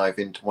going to dive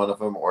into one of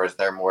them, or is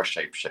there more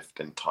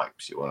shapeshifting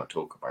types you want to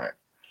talk about?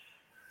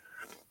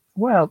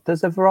 Well,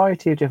 there's a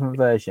variety of different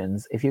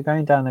versions. If you're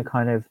going down the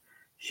kind of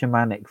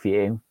shamanic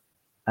view,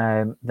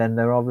 then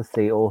there are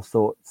obviously all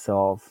sorts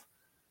of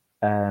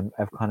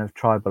kind of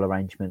tribal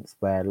arrangements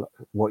where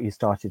what you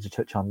started to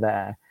touch on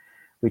there,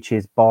 which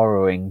is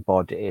borrowing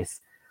bodies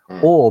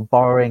or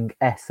borrowing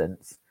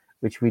essence,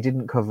 which we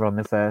didn't cover on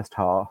the first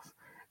half,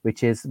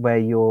 which is where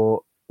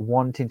you're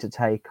wanting to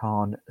take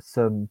on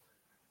some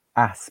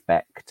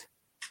aspect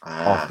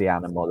of the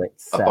animal A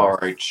itself.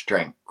 borrowed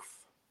strength.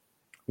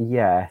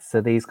 Yeah, so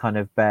these kind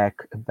of bear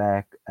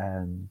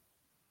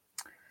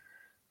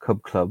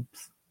cub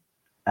clubs,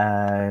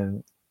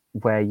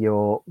 where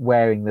you're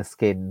wearing the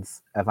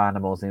skins of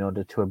animals in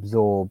order to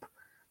absorb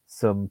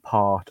some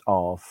part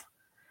of,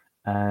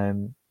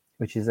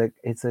 which is a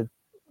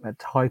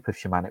type of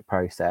shamanic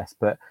process,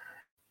 but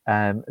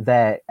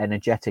there,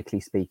 energetically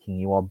speaking,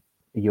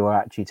 you're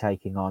actually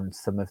taking on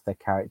some of the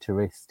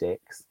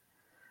characteristics.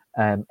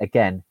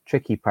 Again,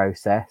 tricky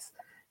process,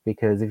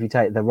 because if you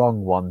take the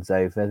wrong ones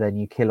over, then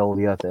you kill all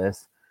the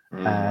others,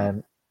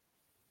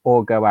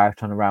 or go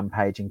out on a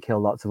rampage and kill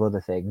lots of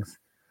other things,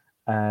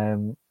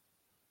 other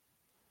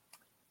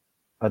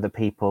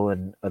people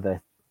and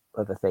other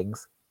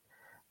things.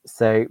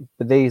 So,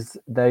 but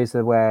those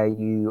are where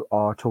you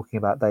are talking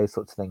about those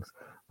sorts of things,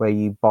 where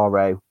you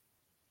borrow.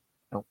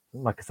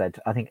 Like I said,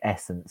 I think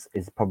essence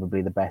is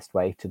probably the best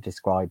way to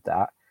describe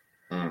that.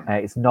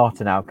 It's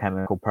not an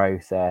alchemical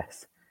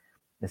process.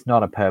 It's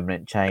not a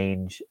permanent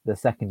change. The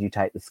second you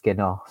take the skin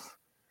off,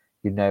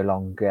 you're no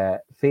longer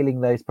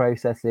feeling those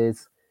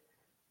processes.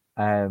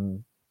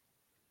 It's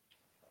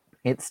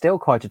still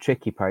quite a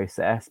tricky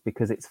process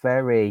because it's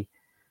very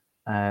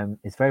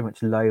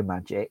much low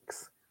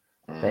magics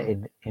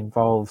that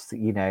involves,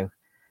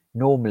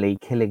 normally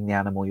killing the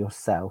animal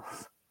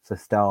yourself for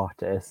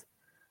starters.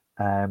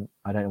 I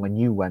don't know when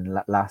you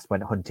last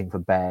went hunting for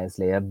bears,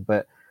 Liam,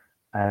 but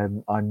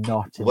I'm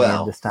not in the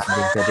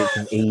understanding that it's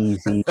an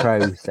easy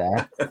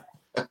process.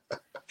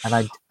 And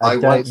I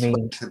don't once mean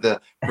went to the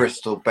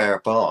Bristol Bear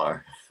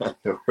Bar.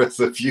 There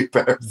was a few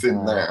bears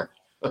in there.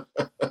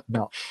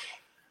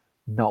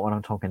 not what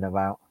I'm talking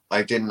about.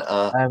 I didn't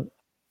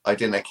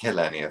kill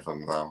any of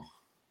them though.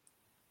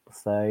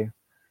 So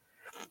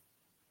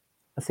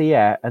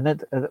yeah, and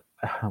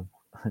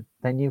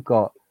then you've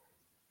got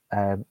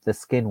the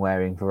skin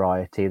wearing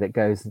variety that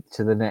goes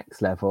to the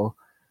next level.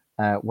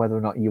 Whether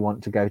or not you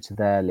want to go to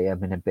there,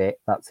 Liam, in a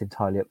bit, that's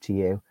entirely up to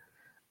you.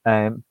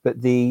 But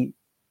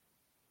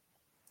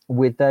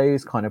with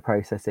those kind of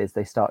processes,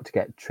 they start to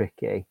get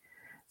tricky.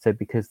 So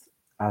because,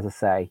 as I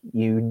say,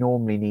 you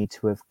normally need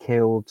to have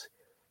killed,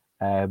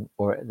 and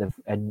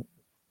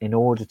in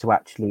order to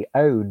actually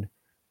own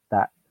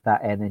that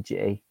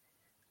energy,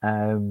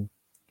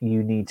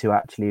 you need to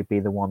actually be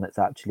the one that's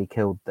actually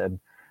killed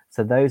them.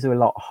 So those are a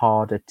lot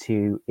harder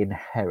to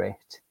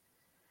inherit.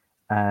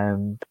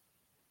 And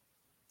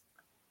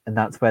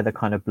that's where the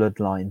kind of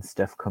bloodline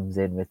stuff comes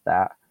in with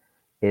that,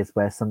 is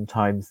where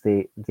sometimes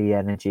the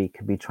energy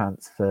can be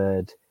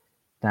transferred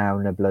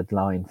down a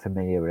bloodline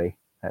familiarly.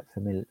 I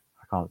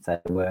can't say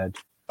the word.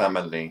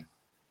 Family.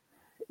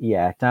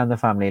 Yeah, down the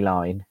family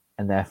line,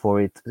 and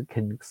therefore it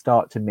can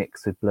start to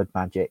mix with blood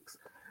magics.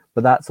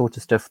 But that sort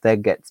of stuff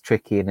then gets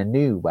tricky in a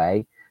new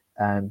way,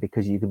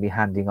 because you can be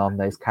handing on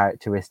those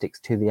characteristics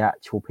to the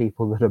actual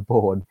people that are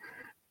born,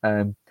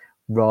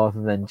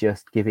 rather than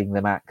just giving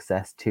them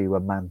access to a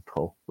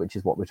mantle, which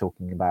is what we're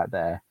talking about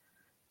there,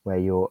 where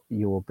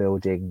you're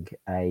building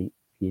a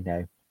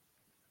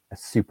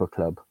super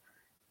club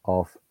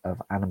of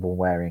animal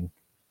wearing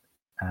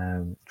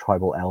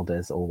tribal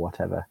elders or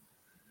whatever.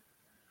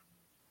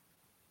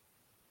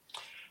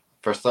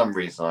 For some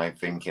reason, I'm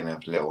thinking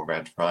of Little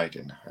Red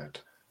Riding Hood.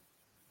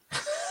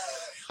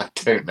 I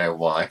don't know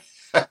why.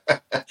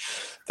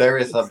 There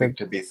is something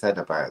to be said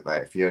about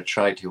that. If you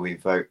try to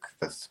evoke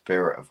the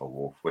spirit of a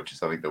wolf, which is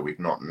something that we've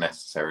not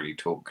necessarily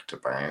talked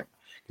about,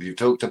 because you've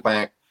talked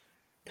about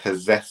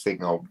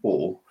possessing a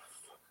wolf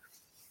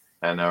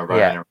and running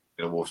around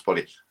in a wolf's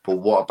body, but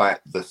what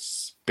about the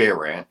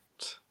spirit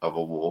of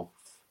a wolf?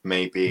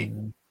 Maybe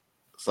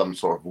some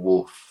sort of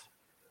wolf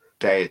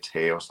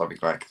deity or something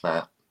like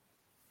that.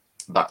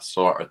 That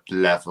sort of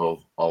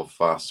level of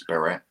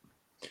spirit.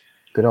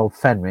 Good old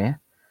Fenrir.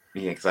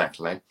 Yeah,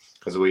 exactly,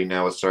 because we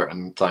know a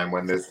certain time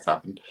when this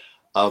happened.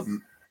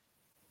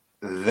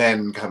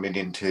 Then coming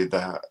into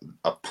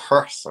a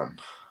person,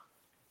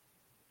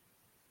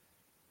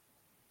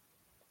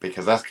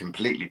 because that's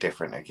completely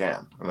different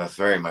again, and that's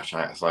very much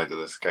outside of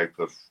the scope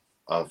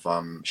of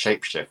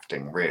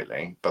shape-shifting,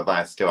 really. But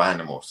that's still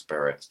animal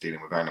spirits,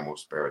 dealing with animal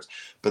spirits.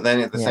 But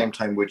then at the same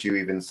time, would you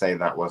even say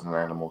that was an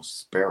animal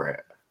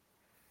spirit?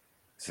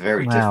 It's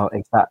very different.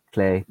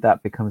 Exactly.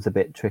 That becomes a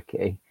bit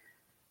tricky.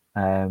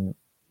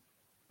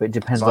 But it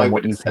depends on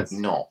what you said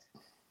not.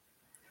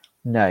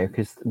 No,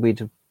 because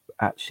we'd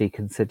actually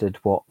considered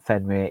what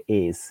Fenrir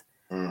is.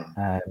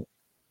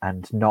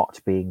 and not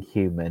being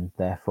human,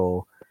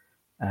 therefore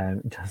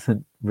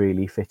doesn't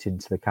really fit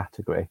into the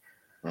category.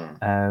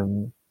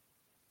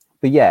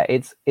 But yeah,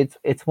 it's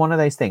one of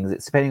those things.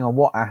 It's depending on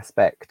what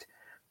aspect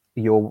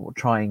you're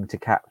trying to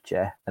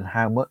capture and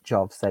how much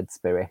of said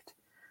spirit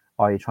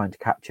are you trying to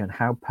capture and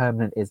how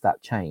permanent is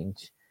that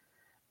change.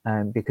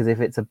 Because if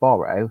it's a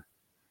borrow,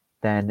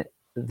 then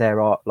there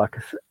are, like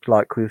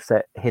we've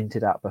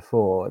hinted at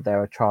before,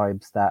 there are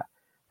tribes that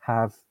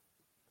have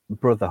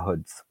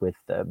brotherhoods with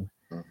them,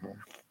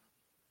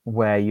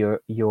 where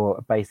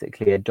you're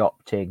basically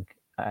adopting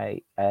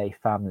a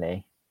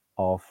family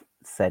of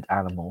said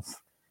animals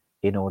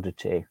in order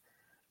to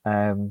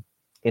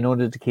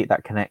keep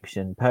that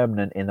connection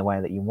permanent in the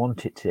way that you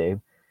want it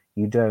to.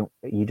 You don't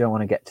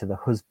want to get to the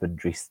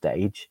husbandry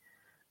stage,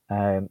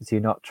 so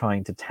you're not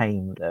trying to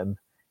tame them.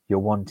 You're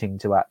wanting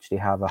to actually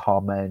have a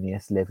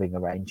harmonious living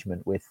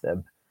arrangement with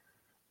them.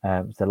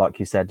 So like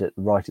you said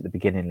right at the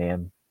beginning,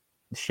 Liam,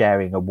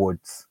 sharing a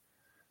woods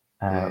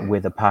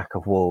with a pack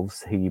of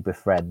wolves who you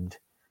befriend,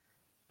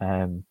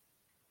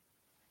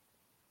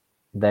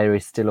 there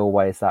is still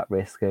always that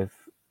risk of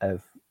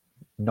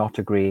not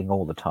agreeing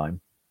all the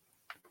time.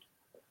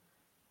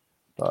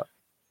 But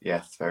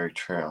yes, very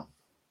true.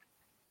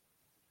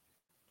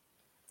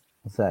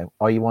 So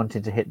are you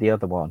wanting to hit the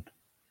other one?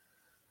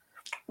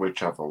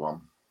 Which other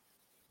one?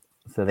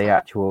 So the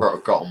actual... I've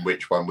forgotten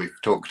which one we've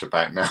talked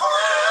about now.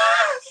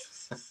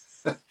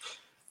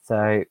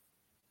 So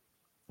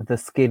the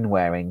skin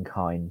wearing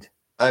kind,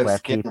 where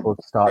skin people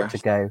start to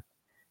go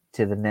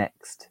to the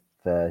next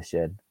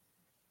version,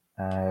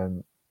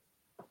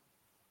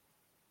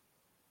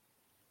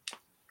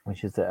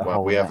 which is at a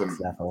whole next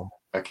level.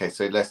 Okay,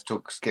 so let's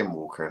talk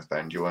skinwalkers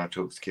then. Do you want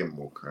to talk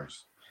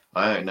skinwalkers?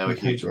 I don't know a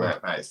huge amount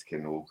about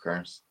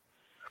skinwalkers.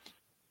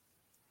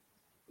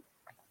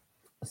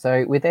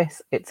 So with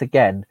this, it's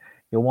again,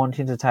 you're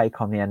wanting to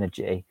take on the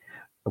energy.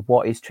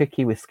 What is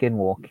tricky with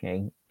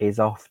skinwalking is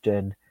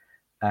often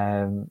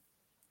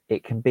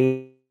it can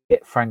be a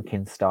bit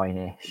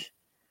Frankenstein-ish.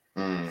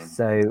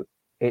 So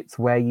it's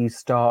where you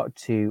start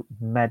to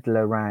meddle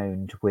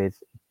around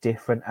with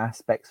different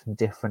aspects from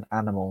different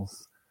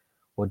animals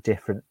or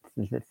different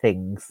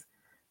things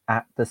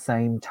at the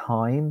same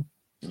time.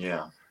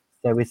 Yeah.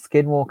 So with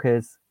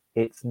skinwalkers,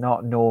 it's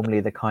not normally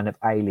the kind of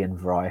alien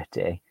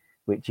variety,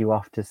 which you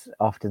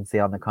often see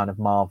on the kind of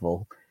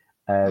Marvel,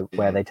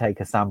 where they take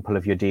a sample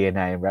of your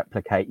DNA and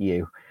replicate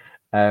you.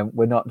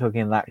 We're not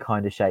talking that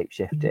kind of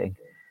shape-shifting.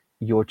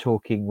 You're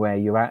talking where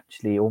you're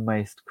actually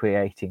almost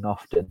creating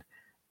often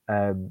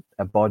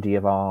a body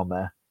of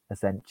armor,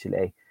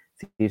 essentially.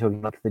 So you're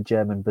talking like the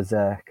German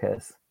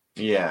berserkers,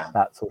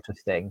 that sort of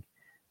thing,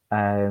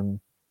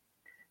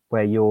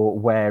 where you're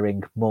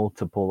wearing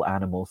multiple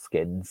animal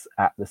skins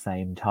at the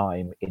same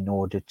time in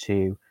order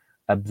to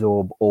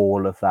absorb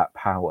all of that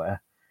power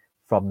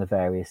from the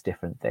various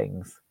different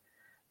things.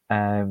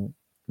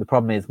 The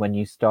problem is when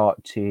you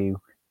start to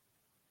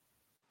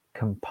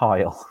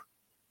compile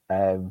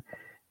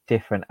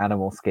different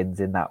animal skins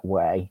in that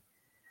way,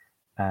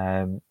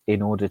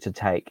 in order to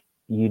take,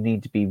 you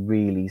need to be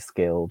really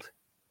skilled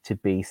to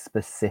be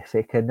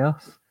specific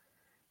enough.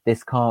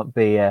 This can't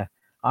be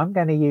I'm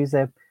going to use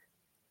a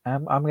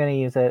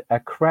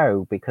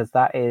crow because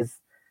that is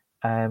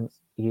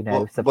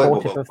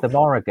supportive of the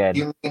Morrigan.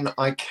 You mean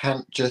I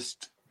can't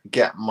just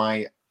get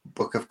my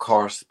book of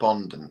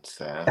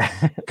correspondences?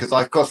 Because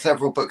I've got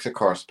several books of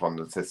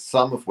correspondences,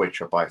 some of which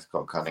are by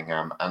Scott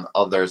Cunningham and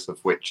others of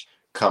which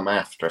come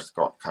after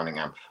Scott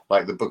Cunningham,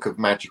 like the book of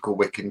magical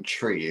wicked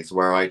trees,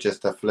 where I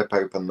just flip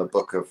open the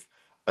book of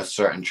a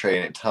certain tree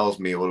and it tells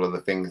me all of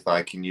the things that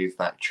I can use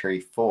that tree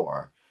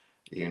for,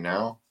 you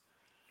know?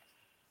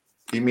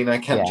 You mean I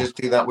can't just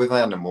do that with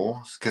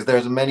animals? Because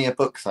there's many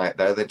books out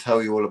there that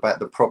tell you all about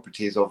the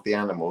properties of the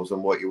animals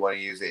and what you want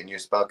to use it in your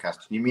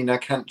spellcasting. You mean I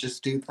can't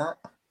just do that?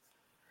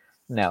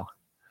 No.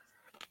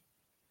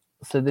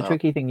 So the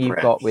tricky thing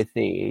you've got with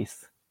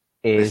these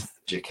is... This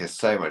magic is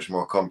so much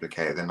more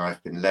complicated than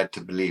I've been led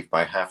to believe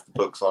by half the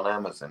books on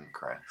Amazon,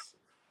 Chris.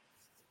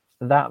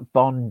 That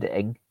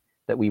bonding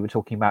that we were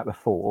talking about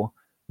before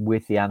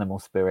with the animal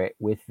spirit,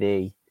 with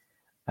the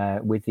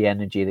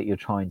energy that you're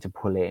trying to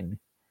pull in,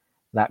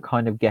 that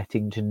kind of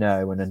getting to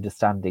know and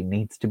understanding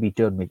needs to be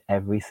done with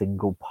every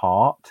single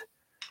part.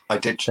 I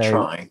did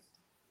try.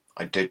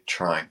 I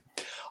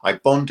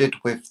bonded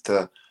with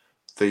the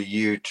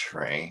yew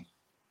tree,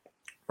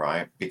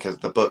 right? Because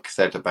the book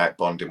said about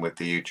bonding with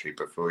the yew tree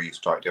before you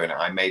start doing it.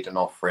 I made an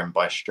offering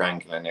by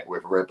strangling it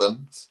with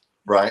ribbons,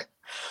 right?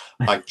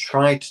 I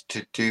tried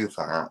to do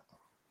that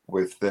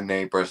with the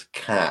neighbor's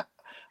cat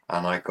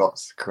and I got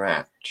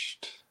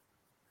scratched.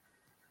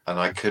 And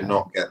I could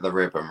not get the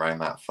ribbon around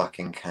that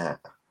fucking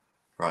cat,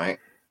 right?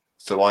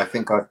 So I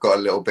think I've got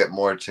a little bit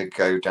more to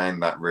go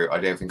down that route. I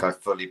don't think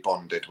I've fully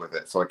bonded with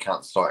it, so I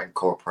can't start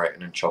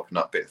incorporating and chopping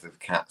up bits of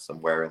cats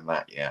and wearing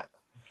that yet.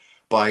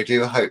 But I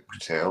do hope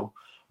to.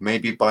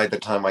 Maybe by the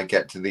time I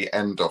get to the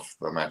end of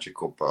the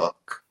magical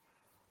book,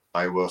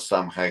 I will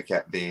somehow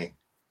get the,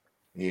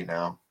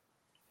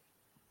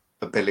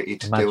 ability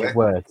to do it.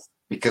 Words.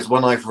 Because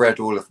when I've read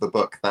all of the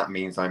book, that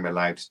means I'm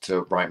allowed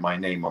to write my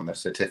name on the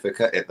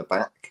certificate at the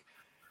back.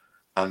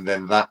 And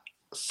then that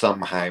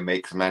somehow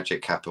makes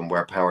magic happen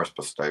where power's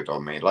bestowed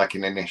on me, like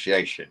an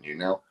initiation, you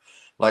know?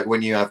 Like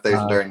when you have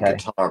those learn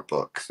guitar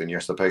books and you're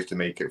supposed to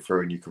make it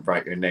through and you can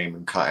write your name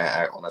and cut it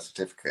out on a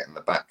certificate in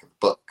the back of the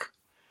book.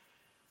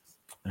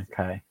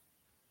 Okay.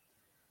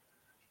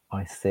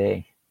 I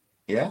see.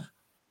 Yeah? Is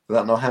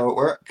that not how it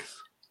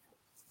works?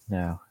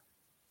 No.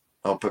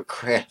 Oh, but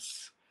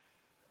Chris,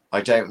 I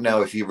don't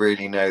know if you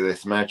really know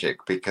this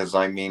magic because,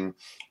 I mean,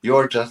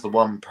 you're just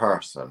one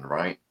person,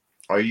 right?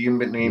 Are you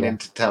meaning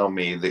to tell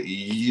me that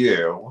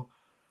you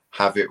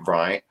have it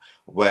right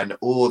when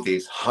all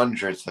these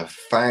hundreds of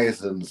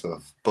thousands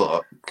of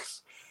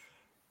books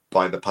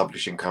by the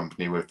publishing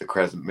company with the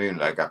Crescent Moon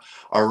logo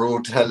are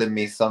all telling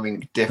me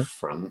something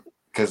different?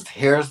 Because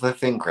here's the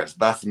thing, Chris,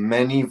 that's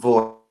many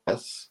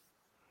voices,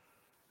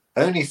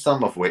 only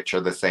some of which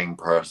are the same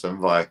person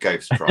via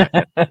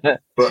ghostwriting.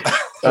 But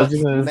I was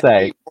just going to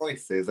say,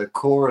 voices, a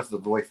chorus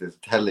of voices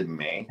telling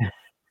me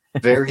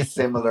very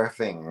similar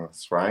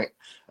things, right?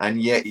 And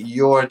yet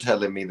you're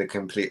telling me the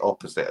complete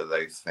opposite of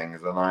those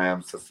things, and I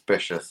am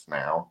suspicious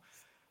now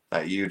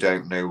that you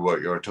don't know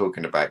what you're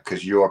talking about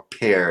because you're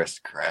Pierce,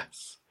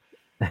 Chris.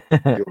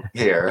 You're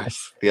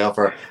Pierce, the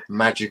other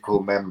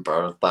magical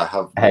member that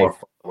have more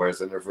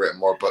followers and have written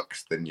more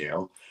books than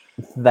you.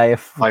 They have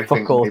fuck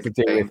all to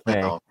do with me.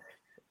 Now.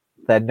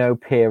 They're no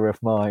peer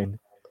of mine.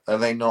 Are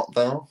they not,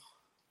 though?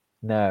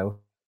 No.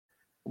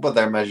 Well,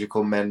 they're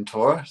magical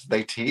mentors.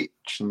 They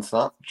teach and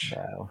such.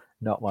 No,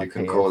 not my You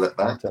can call it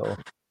that. At all.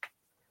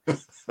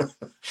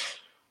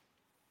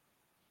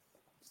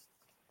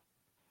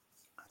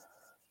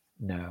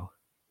 No.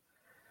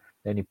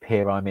 The only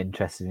pier I'm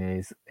interested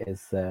in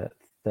is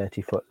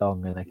 30 foot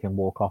long and they can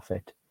walk off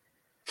it.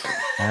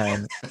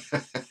 Ideally,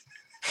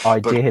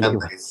 but can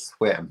they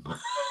swim?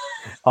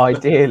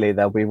 Ideally,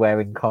 they'll be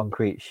wearing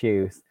concrete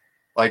shoes.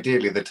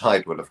 Ideally, the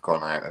tide will have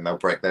gone out and they'll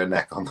break their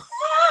neck on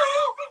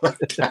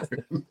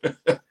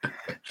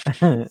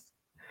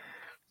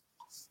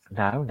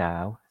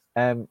No.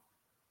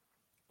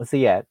 So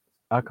yeah,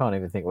 I can't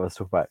even think what I was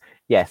talking about.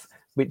 Yes,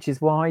 which is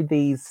why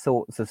these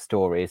sorts of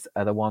stories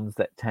are the ones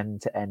that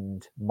tend to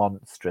end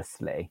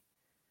monstrously.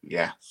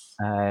 Yes.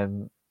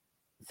 So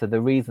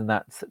the reason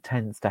that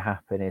tends to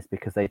happen is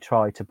because they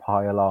try to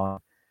pile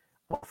on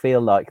or feel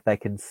like they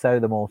can sew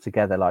them all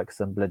together like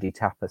some bloody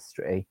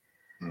tapestry,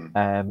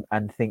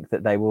 and think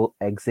that they will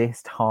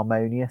exist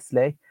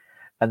harmoniously.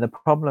 And the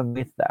problem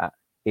with that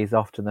is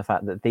often the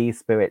fact that these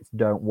spirits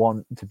don't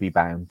want to be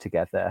bound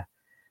together,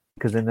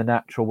 because in the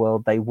natural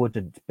world they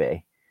wouldn't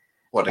be.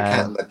 What, a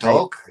cat and the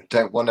dog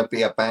don't want to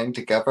be bound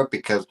together?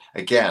 Because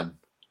again,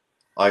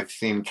 I've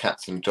seen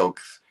cats and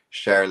dogs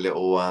share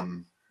little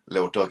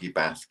doggy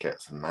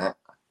baskets and that.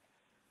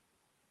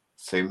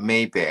 So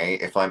maybe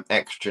if I'm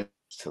extra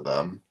to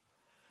them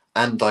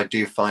and I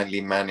do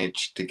finally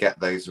manage to get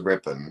those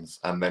ribbons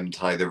and then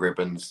tie the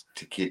ribbons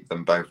to keep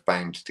them both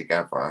bound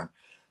together,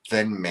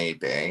 then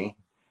maybe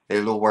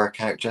it'll all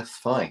work out just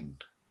fine.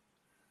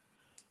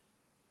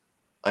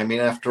 I mean,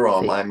 after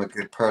all, I'm a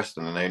good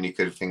person and only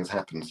good things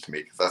happen to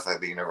me because that's how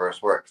the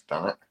universe works,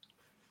 doesn't it?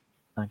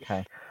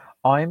 Okay.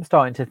 I'm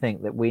starting to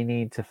think that we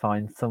need to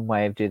find some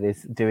way of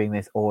doing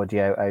this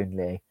audio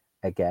only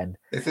again.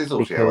 This is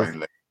audio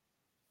only.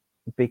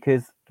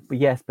 Because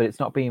yes, but it's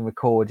not being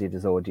recorded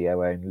as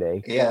audio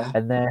only. Yeah.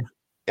 And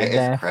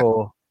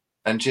therefore.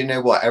 And do you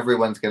know what?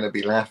 Everyone's going to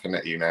be laughing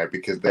at you now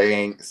because they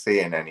ain't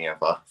seeing any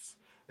of us.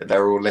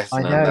 They're all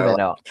listening. I know they're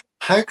not.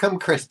 How come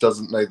Chris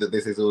doesn't know that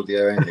this is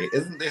audio only?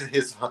 Isn't this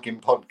his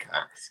fucking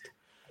podcast?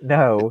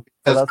 No,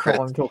 that's Chris, not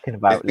what I'm talking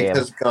about, Liam.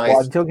 Because, guys,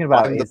 what I'm talking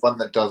about I'm the one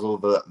that does all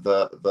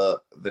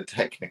the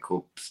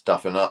technical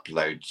stuff and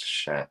uploads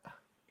shit,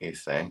 you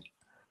see.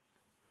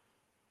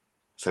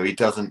 So he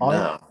doesn't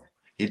know.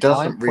 He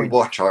doesn't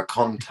rewatch our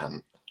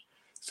content.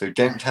 So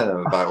don't tell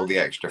him about all the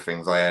extra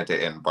things I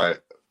edit in,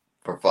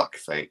 for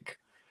fuck's sake.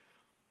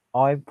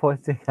 I'm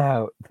pointing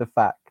out the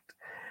fact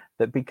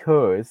that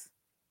because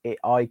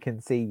I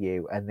can see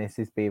you and this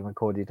is being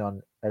recorded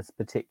on a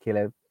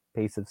particular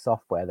piece of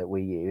software that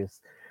we use,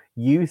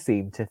 you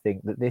seem to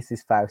think that this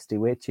is Fausty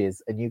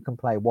Witches and you can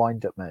play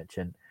Wind-Up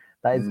Merchant.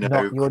 That is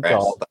not your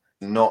job.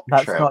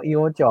 That's not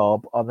your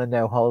job on the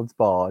No Holds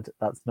Barred.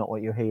 That's not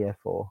what you're here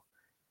for.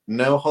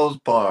 No Holds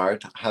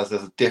Barred has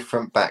a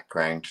different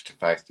background to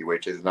Fausty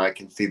Witches, and I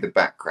can see the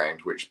background,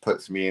 which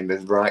puts me in the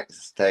right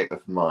state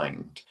of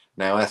mind.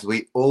 Now, as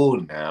we all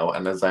know,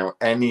 and as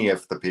any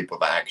of the people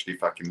that actually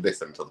fucking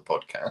listen to the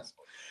podcast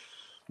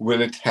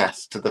will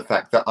attest to the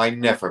fact that I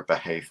never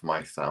behave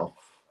myself.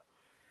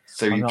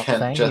 So you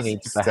can't just you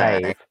need to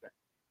behave,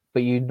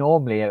 but you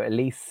normally are at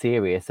least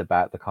serious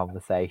about the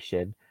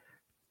conversation.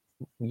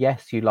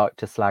 Yes, you like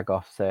to slag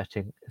off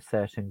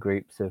certain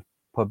groups of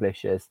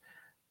publishers,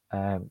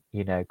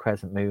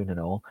 Crescent Moon and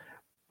all,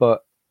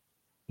 but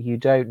you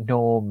don't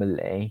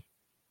normally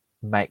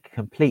make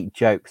complete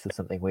jokes of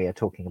something we are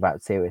talking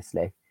about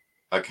seriously.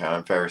 Okay,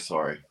 I'm very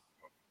sorry.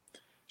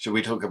 Should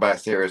we talk about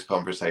serious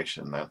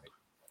conversation then?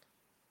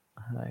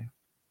 No.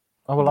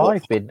 Oh, well, What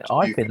I've been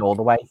do you all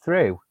the way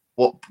through.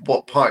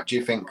 what part do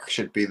you think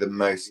should be the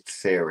most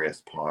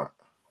serious part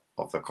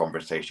of the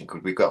conversation?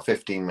 Because we've got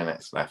 15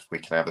 minutes left. We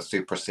can have a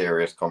super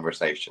serious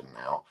conversation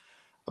now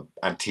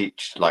and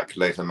teach like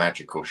loads of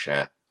magical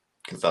shit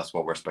because that's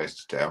what we're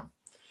supposed to do.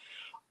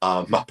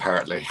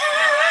 Apparently.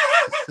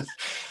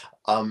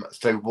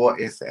 So what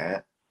is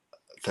it,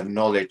 the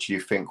knowledge you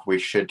think we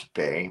should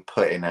be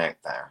putting out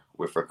there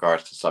with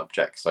regards to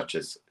subjects such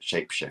as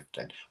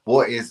shapeshifting?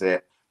 What is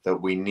it that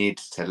we need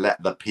to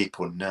let the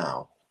people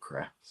know,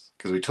 Chris?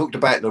 Because we talked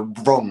about the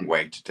wrong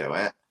way to do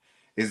it.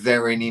 Is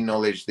there any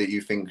knowledge that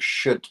you think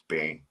should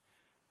be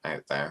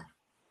out there?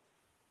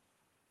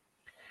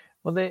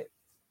 Well,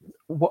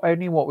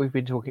 only what we've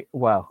been talking.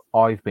 Well,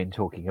 I've been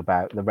talking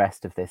about the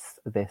rest of this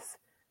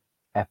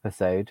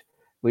episode,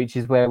 which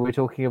is where we're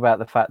talking about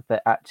the fact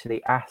that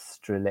actually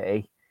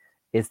astrally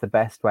is the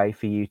best way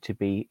for you to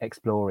be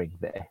exploring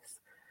this.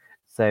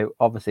 So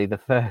obviously the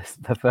first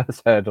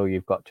hurdle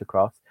you've got to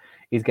cross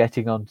is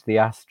getting onto the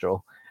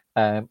astral,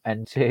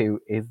 and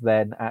two is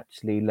then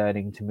actually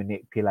learning to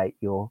manipulate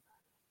your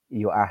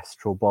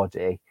astral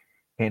body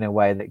in a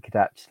way that could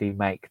actually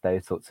make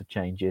those sorts of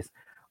changes.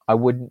 I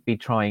wouldn't be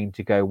trying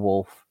to go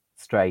wolf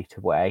straight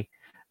away.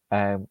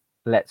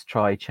 Let's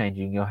try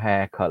changing your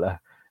hair color,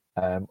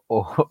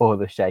 or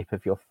the shape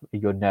of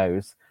your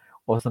nose,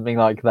 or something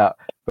like that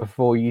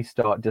before you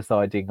start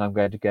deciding I'm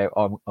going to go.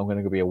 I'm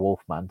going to be a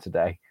wolf man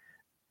today.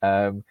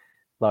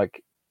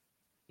 Like,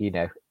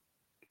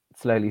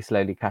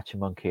 slowly catch a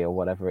monkey or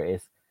whatever it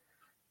is.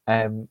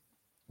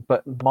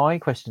 But my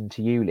question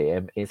to you,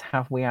 Liam, is: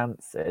 have we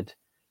answered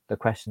the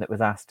question that was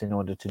asked in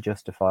order to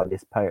justify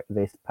this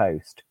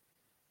post?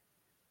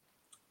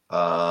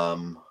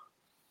 Probably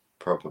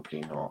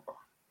not.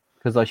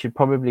 Because I should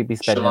probably be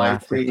spending the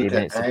last 15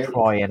 minutes to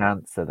try and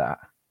answer that.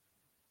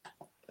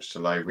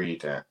 Shall I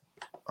read it?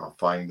 I'll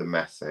find the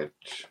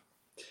message.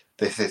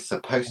 This is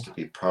supposed to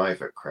be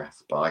private,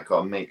 Chris, but I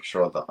got to make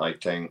sure that I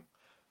don't.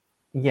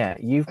 Yeah,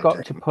 you've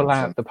got to pull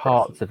out the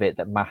parts of it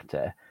that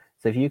matter.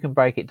 So if you can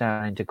break it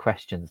down into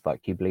questions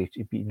like you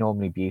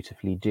normally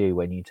beautifully do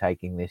when you're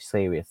taking this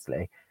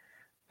seriously,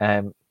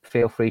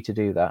 feel free to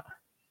do that.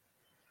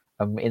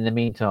 In the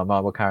meantime, I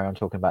will carry on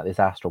talking about this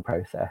astral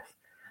process.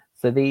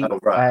 So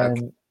okay.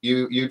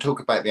 You talk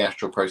about the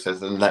astral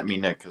process and let me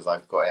know because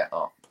I've got it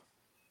up.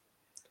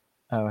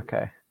 Oh,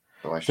 okay.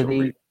 So I shall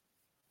read.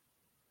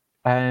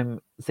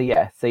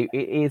 So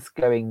it is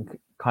going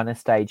kind of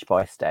stage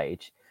by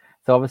stage.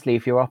 So obviously,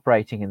 if you're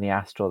operating in the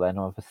astral, then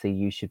obviously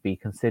you should be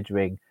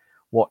considering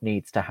what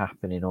needs to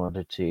happen in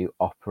order to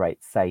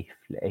operate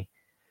safely,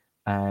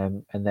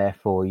 and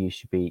therefore you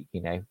should be,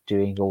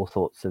 doing all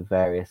sorts of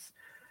various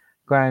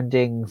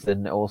groundings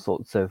and all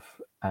sorts of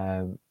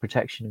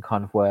protection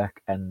kind of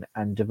work and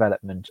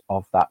development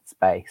of that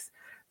space,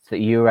 so that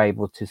you're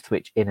able to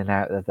switch in and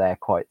out of there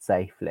quite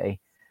safely,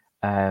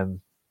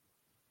 and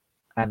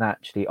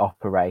actually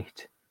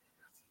operate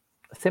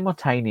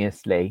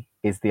simultaneously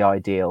is the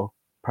ideal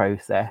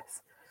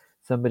process.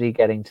 Somebody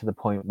getting to the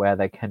point where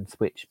they can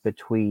switch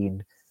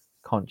between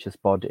conscious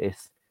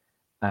bodies,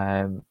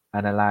 and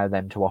allow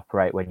them to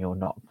operate when you're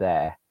not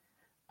there,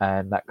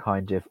 and that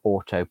kind of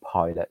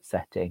autopilot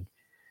setting.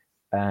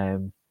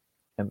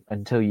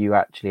 Until you're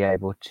actually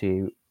able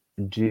to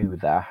do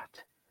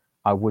that,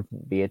 I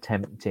wouldn't be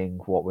attempting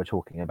what we're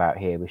talking about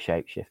here with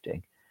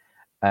shapeshifting,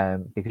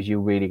 because you're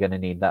really going to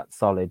need that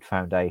solid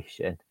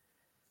foundation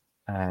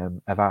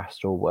of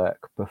astral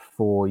work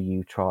before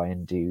you try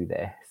and do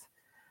this.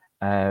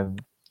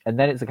 And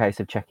then it's a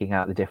case of checking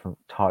out the different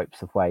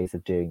types of ways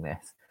of doing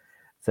this.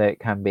 So it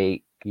can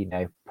be,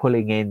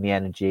 pulling in the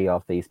energy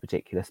of these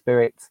particular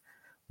spirits,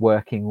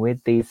 working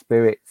with these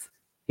spirits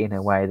in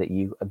a way that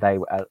they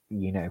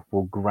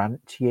will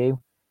grant you,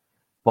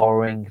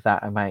 borrowing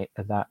that amount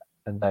of that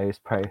and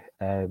those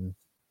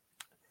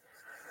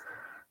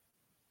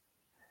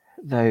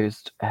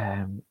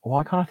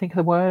why can't I think of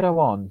the word I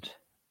want?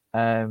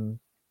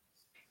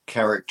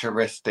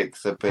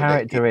 Characteristics,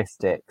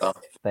 Characteristics.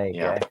 There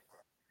you go.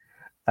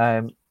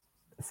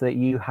 So that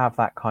you have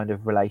that kind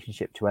of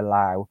relationship to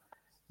allow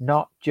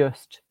not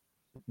just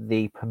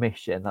the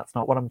permission. That's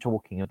not what I'm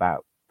talking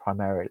about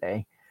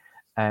primarily.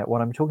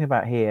 What I'm talking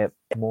about here,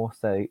 more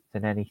so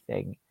than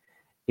anything,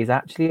 is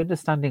actually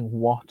understanding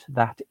what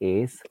that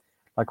is.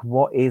 Like,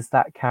 what is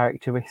that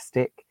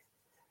characteristic?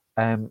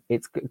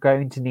 It's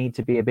going to need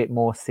to be a bit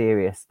more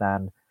serious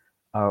than,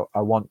 oh,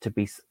 I want to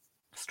be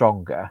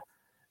stronger,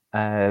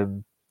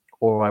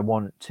 or I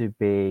want to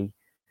be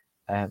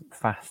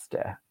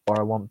faster, or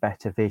I want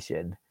better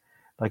vision.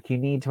 Like, you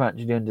need to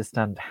actually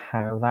understand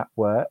how that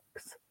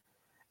works,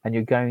 and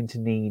you're going to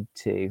need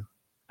to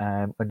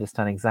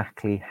understand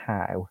exactly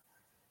how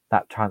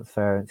that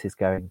transference is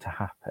going to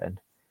happen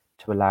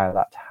to allow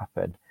that to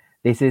happen.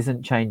 This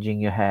isn't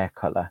changing your hair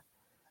color,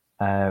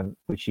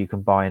 which you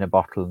can buy in a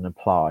bottle and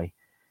apply.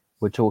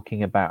 We're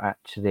talking about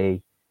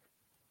actually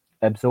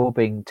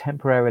absorbing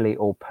temporarily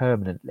or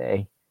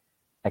permanently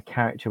a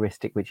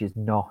characteristic which is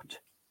not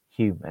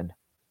human,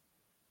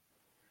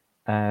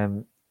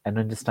 and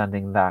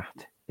understanding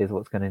that is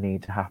what's going to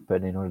need to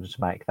happen in order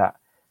to make that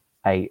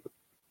a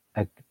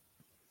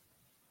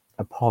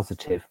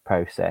positive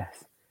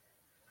process.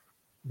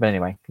 But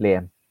anyway,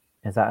 Liam,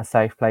 is that a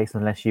safe place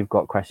unless you've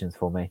got questions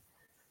for me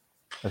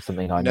or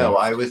something I No,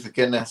 missed? I was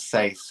going to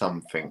say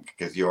something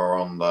because you're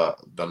on the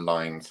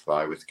lines that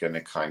I was going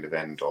to kind of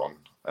end on,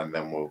 and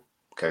then we'll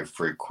go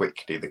through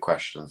quickly the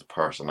questions the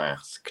person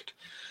asked.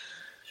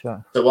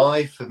 Sure. So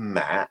I've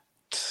met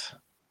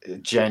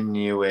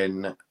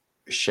genuine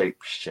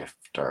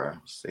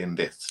shapeshifters in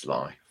this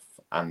life,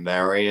 and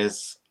there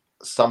is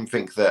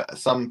something that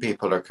some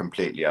people are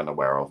completely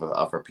unaware of,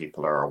 other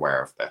people are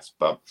aware of this,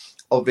 but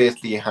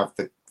obviously you have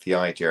the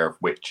idea of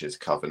witches,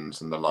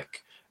 covens, and the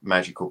like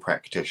magical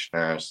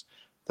practitioners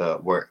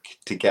that work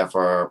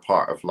together,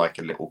 part of like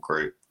a little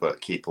group,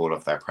 but keep all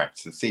of their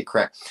practices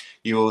secret.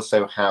 You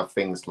also have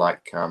things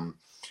like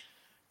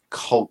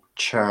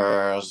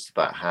cultures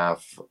that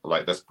have,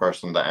 like this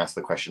person that asked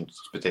the question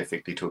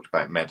specifically talked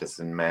about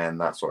medicine men,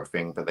 that sort of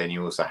thing. But then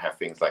you also have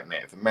things like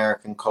Native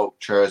American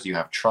cultures, you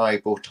have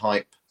tribal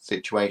type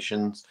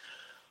situations.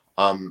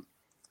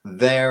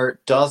 There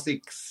does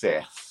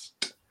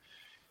exist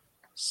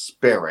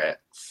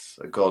spirits,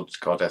 gods,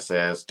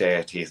 goddesses,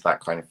 deities, that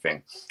kind of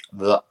thing,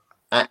 that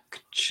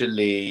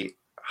actually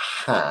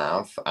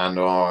have and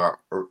are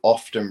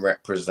often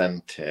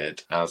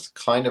represented as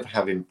kind of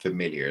having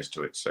familiars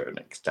to a certain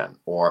extent,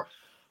 or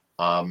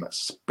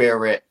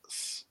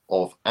spirits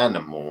of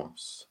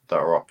animals that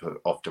are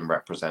often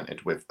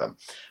represented with them.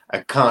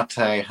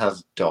 Akate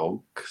has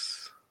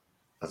dogs,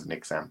 as an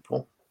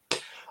example.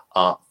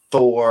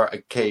 Thor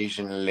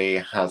occasionally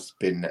has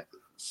been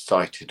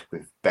sighted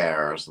with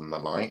bears and the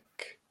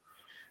like.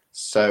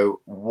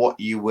 So what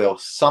you will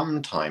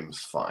sometimes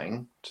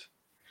find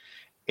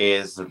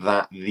is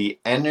that the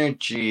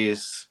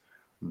energies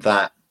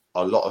that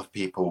a lot of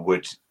people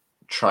would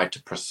try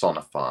to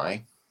personify,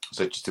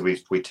 so just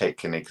we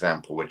take an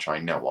example which I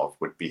know of,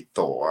 would be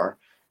Thor,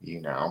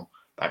 you know,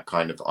 that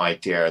kind of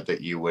idea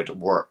that you would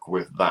work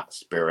with that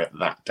spirit,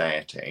 that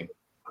deity.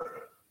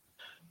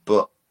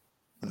 But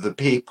the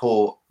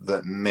people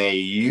that may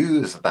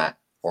use that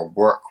or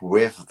work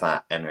with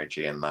that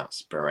energy and that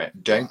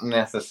spirit don't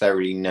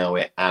necessarily know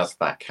it as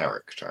that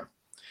character.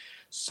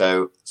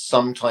 So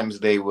sometimes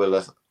they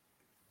will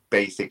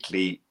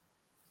basically,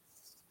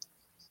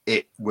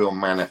 it will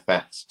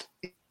manifest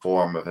in the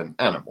form of an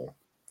animal.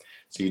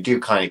 So you do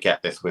kind of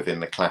get this within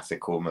the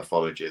classical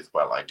mythology as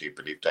well, I do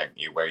believe, don't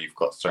you? Where you've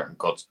got certain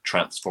gods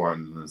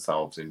transform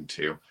themselves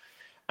into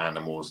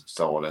animals,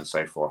 so on and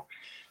so forth.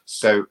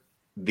 So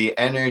the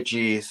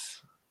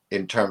energies,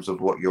 in terms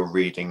of what you're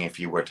reading, if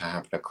you were to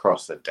happen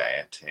across a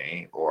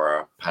deity or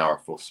a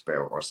powerful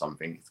spirit or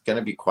something, it's going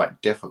to be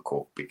quite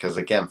difficult because,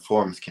 again,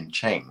 forms can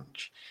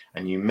change.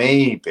 And you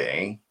may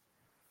be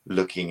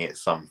looking at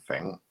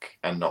something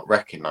and not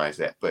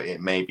recognize it, but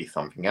it may be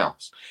something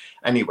else.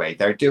 Anyway,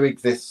 there do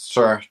exist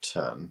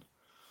certain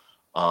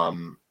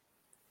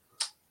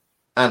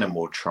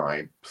animal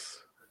tribes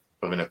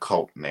of an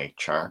occult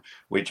nature,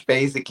 which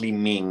basically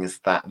means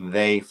that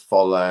they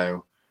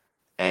follow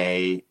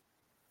a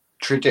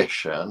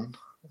tradition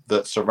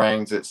that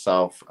surrounds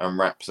itself and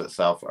wraps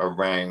itself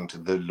around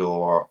the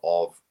lore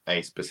of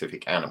a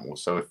specific animal.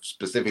 So if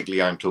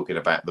specifically I'm talking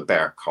about the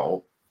bear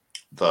cult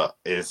that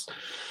is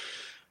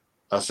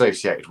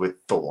associated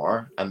with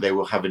Thor, and they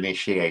will have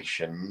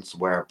initiations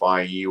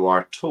whereby you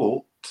are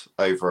taught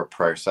over a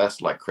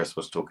process, like Chris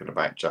was talking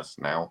about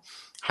just now,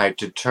 how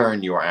to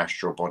turn your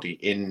astral body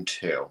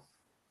into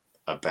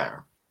a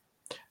bear.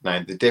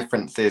 Now, the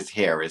difference is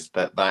here is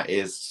that that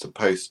is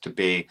supposed to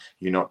be,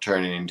 you're not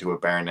turning into a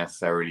bear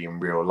necessarily in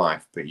real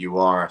life, but you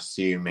are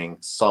assuming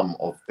some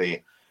of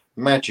the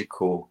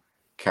magical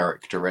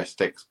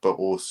characteristics, but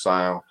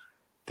also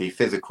the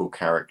physical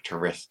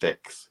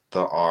characteristics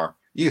that are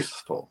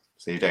useful.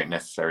 So you don't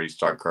necessarily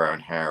start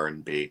growing hair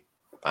and be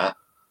that.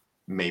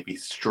 Maybe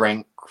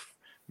strength,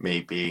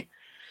 maybe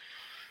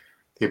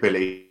the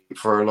ability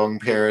for long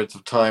periods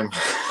of time.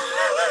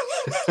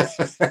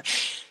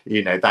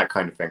 You know, that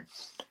kind of thing.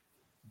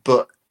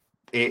 But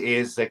it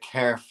is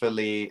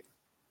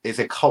it's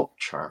a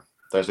culture.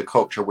 There's a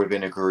culture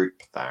within a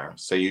group there.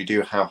 So you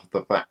do have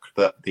the fact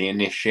that the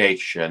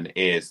initiation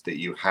is that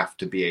you have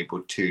to be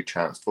able to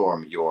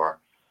transform your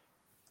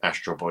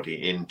astral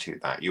body into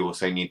that. You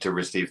also need to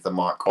receive the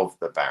mark of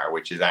the bear,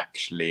 which is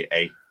actually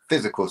a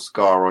physical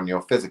scar on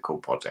your physical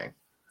body,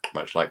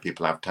 much like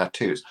people have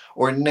tattoos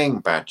or name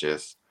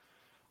badges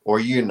or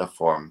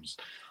uniforms.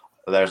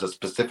 There's a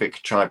specific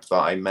tribe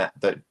that I met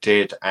that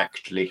did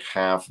actually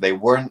have, they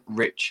weren't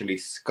ritually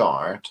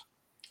scarred,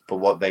 but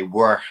what they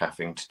were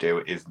having to do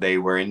is they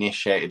were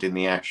initiated in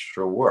the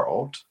astral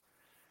world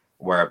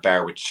where a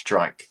bear would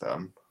strike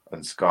them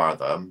and scar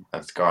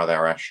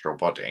their astral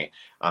body,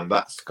 and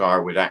that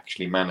scar would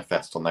actually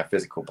manifest on their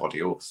physical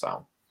body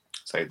also.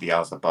 So the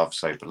as above,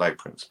 so below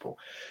principle.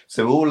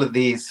 So all of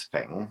these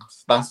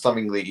things, that's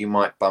something that you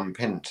might bump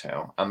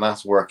into, and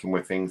that's working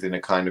with things in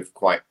a kind of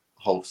quite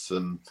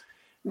wholesome,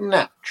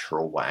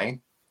 natural way.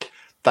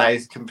 That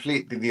is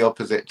completely the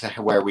opposite to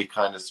where we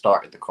kind of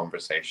started the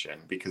conversation,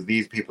 because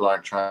these people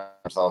aren't trying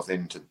themselves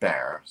into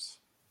bears,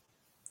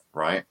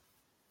 right?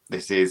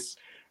 This is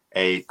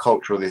a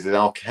cultural, this is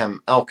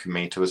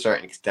alchemy to a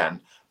certain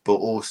extent, but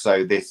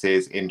also this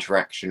is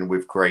interaction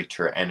with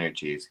greater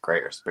energies,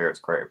 greater spirits,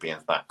 greater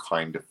beings, that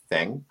kind of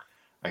thing.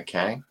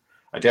 Okay?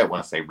 I don't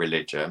want to say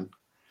religion,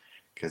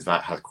 because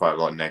that has quite a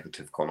lot of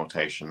negative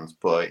connotations,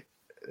 but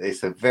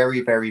it's a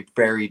very, very,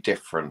 very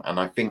different. And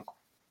I think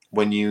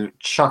when you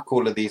chuck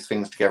all of these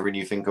things together and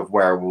you think of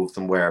werewolves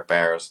and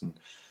werebears and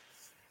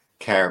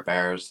care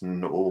bears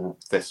and all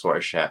this sort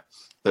of shit,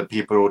 that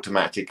people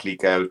automatically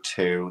go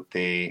to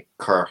the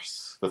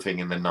curse, the thing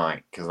in the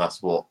night, because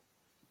that's what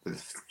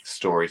the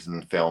stories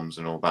and films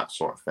and all that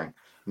sort of thing.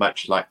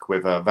 Much like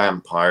with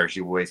vampires,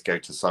 you always go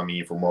to some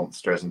evil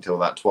monsters until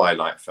that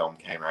Twilight film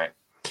came out.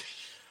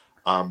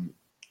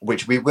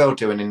 Which we will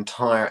do an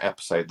entire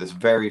episode that's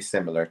very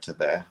similar to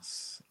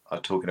this,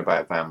 talking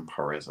about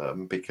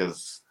vampirism,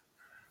 because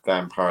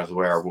vampires,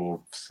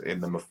 werewolves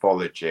in the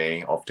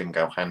mythology often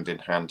go hand in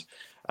hand,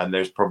 and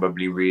there's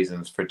probably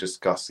reasons for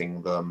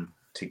discussing them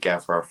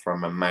together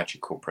from a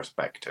magical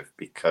perspective,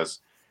 because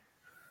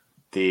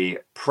the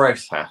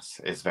process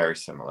is very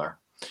similar.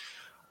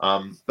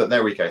 But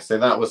there we go. So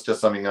that was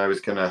just something I was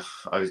gonna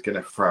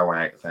throw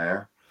out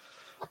there.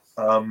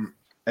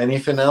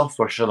 Anything else,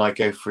 or shall I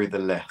go through the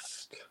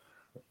list?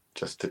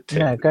 Just to tick.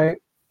 No,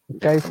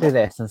 go through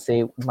this and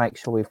see. Make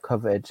sure we've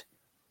covered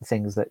the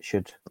things that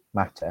should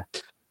matter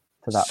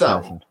to that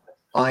person.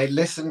 I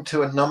listened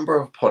to a number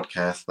of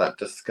podcasts that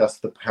discuss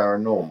the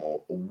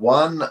paranormal.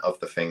 One of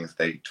the things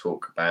they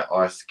talk about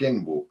are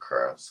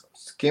skinwalkers.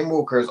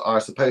 Skinwalkers are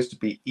supposed to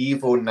be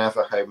evil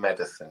Navajo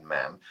medicine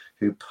men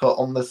who put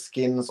on the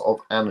skins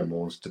of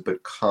animals to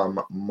become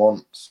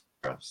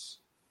monstrous.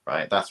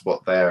 Right? That's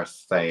what they're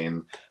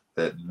saying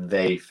that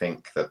they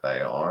think that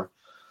they are.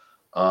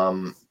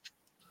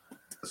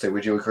 So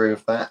would you agree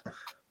with that?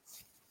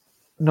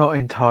 Not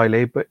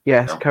entirely, but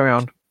yes, no. Carry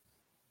on.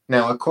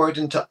 Now,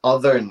 according to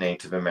other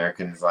Native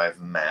Americans I've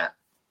met,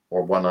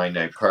 or one I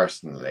know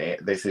personally,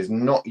 this is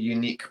not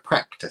unique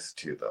practice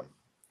to them.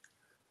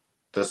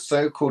 The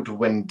so-called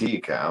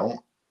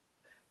Wendigo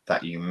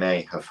that you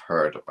may have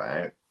heard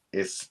about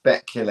is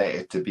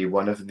speculated to be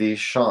one of these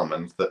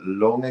shamans that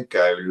long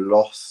ago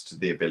lost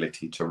the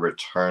ability to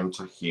return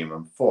to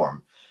human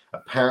form.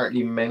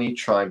 Apparently, many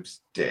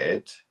tribes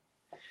did,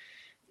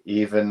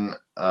 even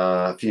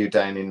a few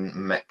down in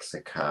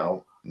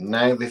Mexico.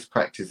 Now this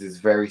practice is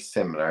very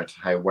similar to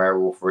how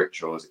werewolf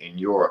rituals in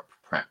Europe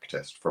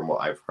practiced, from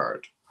what I've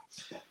heard.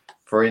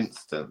 For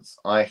instance,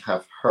 I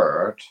have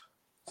heard,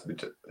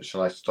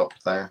 shall I stop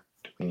there?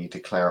 Do we need to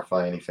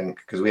clarify anything?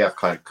 Because we have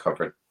kind of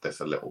covered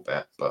this a little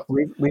bit, but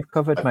we've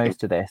covered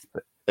most of this.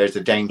 But there's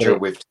a danger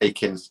with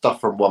taking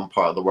stuff from one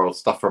part of the world,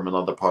 stuff from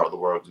another part of the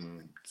world,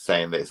 and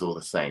saying that it's all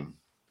the same.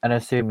 And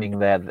assuming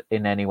they're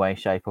in any way,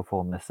 shape or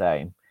form the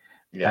same.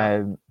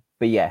 Yeah.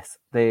 But yes,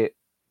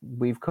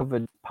 we've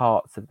covered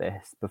parts of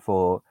this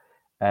before.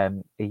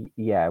 Wendigo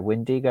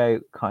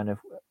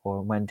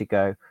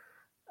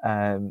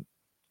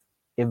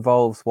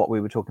involves what we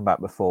were talking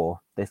about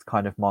before, this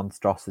kind of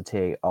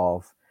monstrosity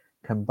of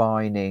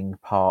combining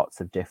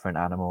parts of different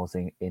animals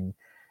in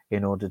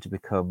order to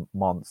become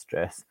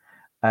monstrous.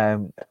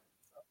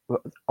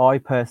 I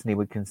personally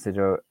would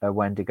consider a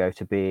Wendigo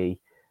to be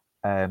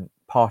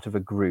part of a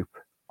group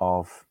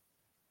of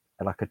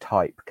like a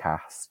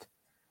typecast.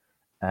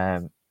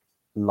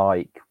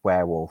 Like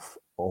werewolf,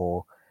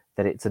 or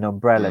that it's an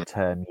umbrella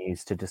term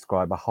used to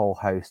describe a whole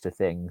host of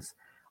things.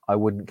 I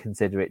wouldn't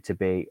consider it to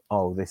be,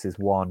 this is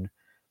one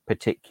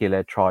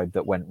particular tribe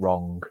that went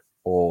wrong,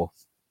 or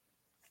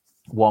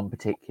one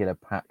particular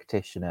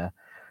practitioner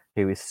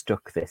who is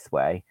stuck this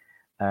way.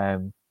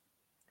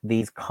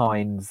 These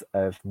kinds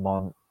of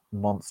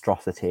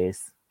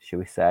monstrosities, shall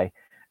we say,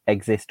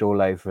 exist all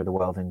over the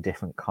world in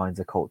different kinds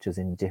of cultures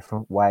in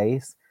different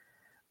ways.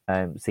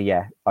 I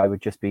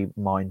would just be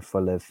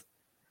mindful of,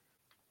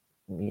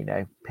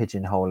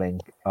 pigeonholing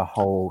a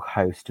whole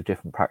host of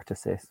different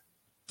practices.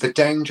 The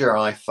danger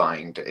I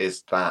find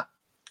is that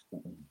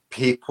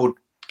people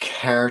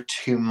care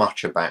too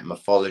much about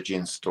mythology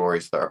and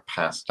stories that are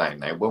passed down.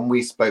 Now, when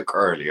we spoke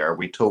earlier,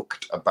 we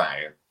talked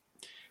about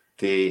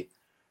the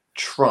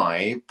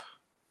tribe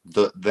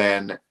that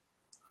then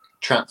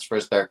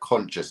transfers their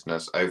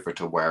consciousness over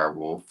to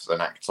werewolves,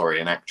 an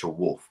actual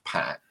wolf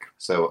pack.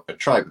 So a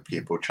tribe of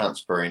people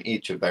transferring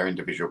each of their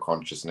individual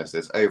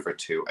consciousnesses over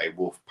to a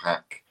wolf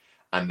pack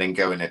and then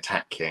go and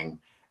attacking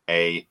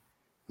a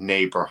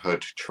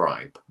neighborhood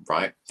tribe,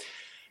 right?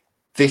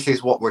 This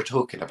is what we're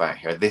talking about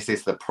here. This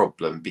is the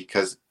problem,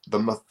 because the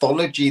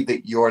mythology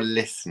that you're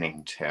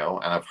listening to,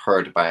 and I've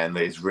heard about and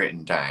that is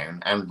written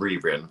down and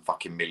rewritten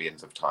fucking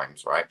millions of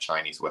times, right?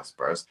 Chinese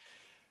whispers,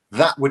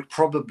 that would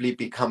probably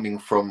be coming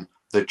from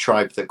the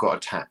tribe that got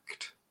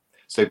attacked.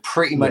 So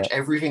pretty much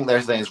everything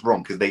they're saying is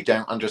wrong, because they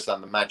don't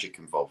understand the magic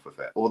involved with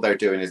it. All they're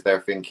doing is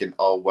they're thinking,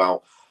 oh,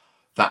 well,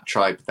 that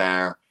tribe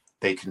there,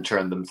 they can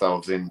turn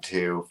themselves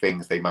into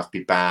things. They must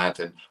be bad.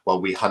 And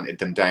well, we hunted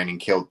them down and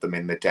killed them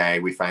in the day.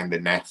 We found the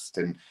nest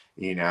and,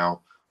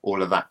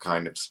 all of that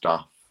kind of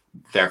stuff.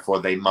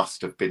 Therefore, they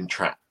must have been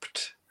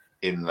trapped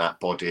in that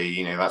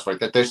body. That's why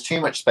there's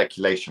too much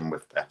speculation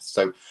with this.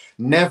 So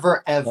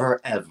never, ever,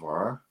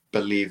 ever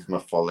believe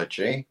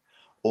mythology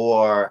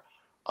or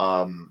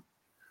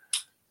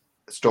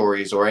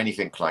stories or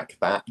anything like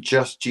that.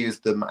 Just use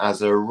them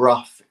as a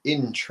rough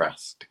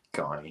interest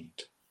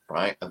guide.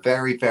 Right? A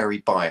very, very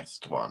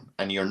biased one.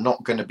 And you're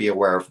not going to be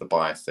aware of the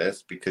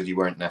biases because you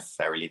weren't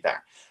necessarily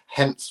there.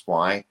 Hence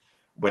why,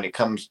 when it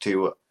comes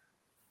to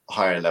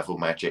higher level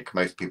magic,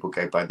 most people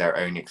go by their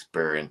own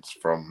experience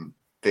from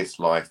this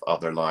life,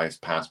 other lives,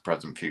 past,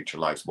 present, future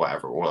lives,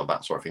 whatever, all of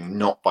that sort of thing,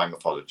 not by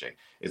mythology.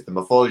 It's the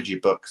mythology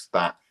books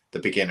that the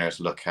beginners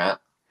look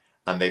at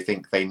and they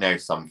think they know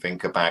something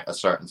about a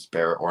certain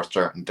spirit or a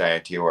certain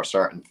deity or a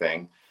certain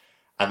thing.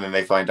 And then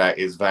they find out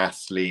is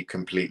vastly,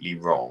 completely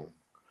wrong.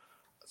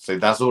 So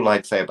that's all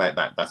I'd say about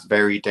that. That's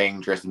very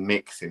dangerous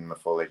mixing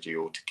mythology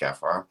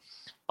altogether.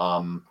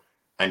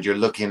 And you're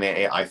looking at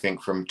it, I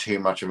think, from too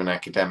much of an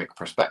academic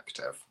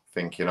perspective,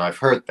 thinking, I've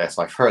heard this,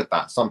 I've heard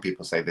that. Some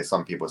people say this,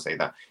 some people say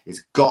that.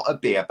 It's got to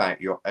be about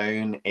your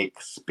own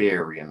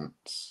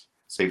experience.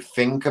 So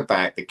think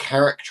about the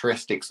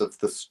characteristics of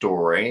the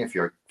story, if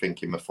you're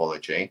thinking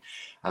mythology,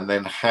 and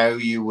then how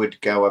you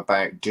would go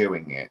about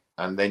doing it.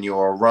 And then you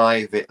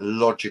arrive at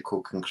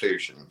logical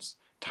conclusions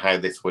to how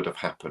this would have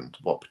happened,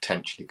 what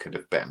potentially could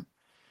have been,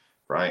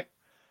 right?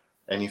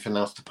 Anything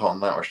else to put on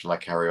that, or shall I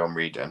carry on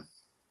reading?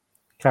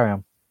 Carry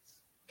on.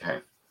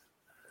 Okay.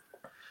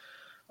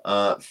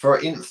 For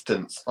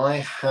instance, I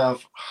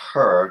have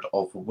heard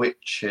of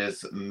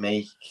witches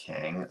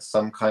making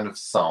some kind of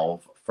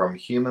salve from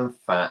human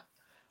fat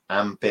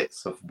and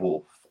bits of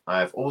wolf. I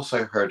have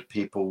also heard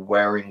people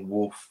wearing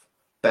wolf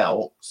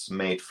belts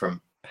made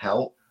from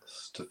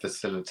pelts to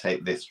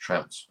facilitate this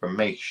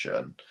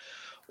transformation.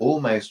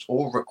 Almost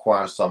all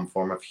require some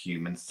form of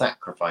human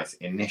sacrifice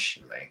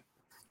initially.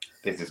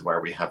 This is where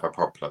we have a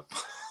problem.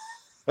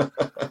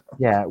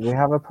 Yeah, we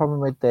have a problem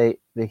with the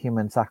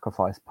human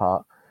sacrifice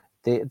part.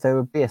 There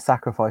would be a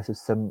sacrifice of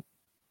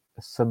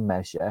some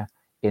measure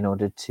in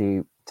order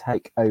to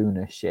take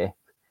ownership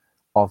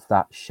of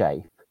that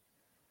shape.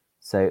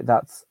 So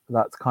that's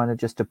kind of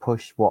just to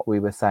push what we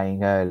were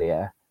saying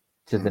earlier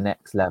to the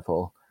next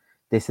level.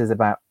 This is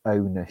about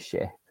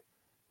ownership.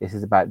 This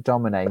is about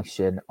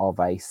domination of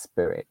a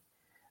spirit.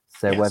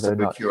 So whether or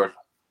not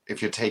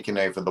if you're taking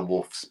over the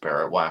wolf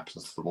spirit, what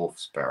happens to the wolf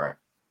spirit?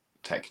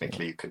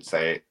 Technically, you could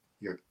say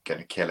you're going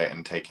to kill it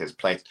and take his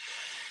place.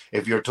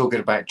 If you're talking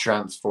about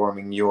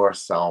transforming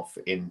yourself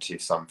into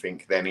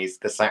something, then is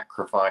the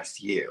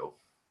sacrifice you?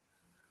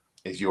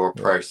 Is your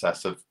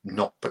process of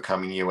not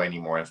becoming you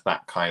anymore? Is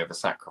that kind of a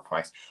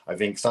sacrifice? I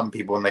think some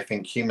people, when they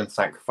think human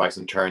sacrifice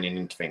and turning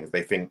into things,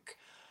 they think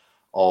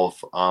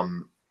of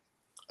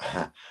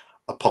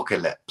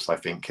Apocalypse, I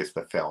think is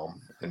the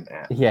film.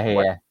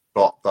 Yeah.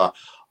 Got the,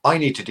 I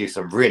need to do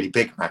some really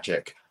big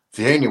magic.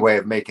 The only way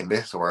of making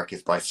this work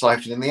is by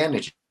siphoning the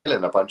energy,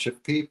 killing a bunch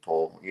of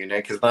people,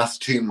 because that's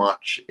too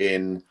much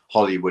in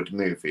Hollywood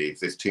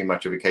movies. It's too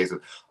much of a case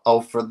of,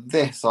 oh, for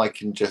this, I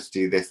can just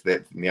do this,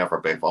 and the other.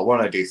 But if I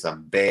want to do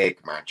some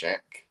big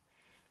magic,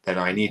 then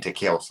I need to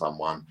kill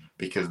someone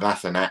because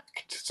that's an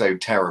act so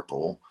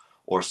terrible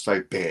or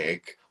so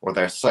big or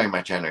there's so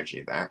much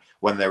energy there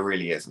when there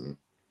really isn't.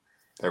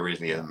 There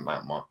really isn't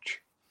that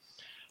much.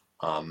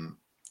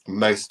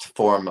 Most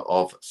form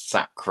of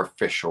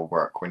sacrificial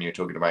work, when you're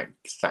talking about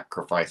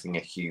sacrificing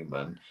a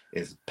human,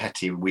 is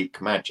petty,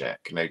 weak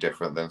magic, no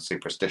different than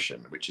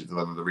superstition, which is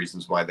one of the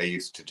reasons why they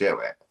used to do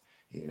it.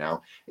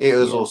 It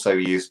was also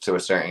used to a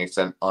certain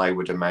extent, I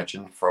would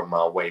imagine, from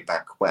way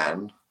back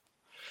when.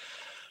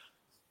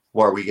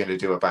 What are we going to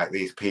do about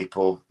these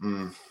people?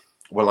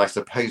 Well, I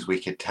suppose we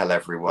could tell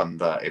everyone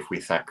that if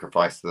we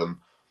sacrifice them,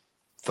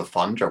 the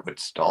thunder would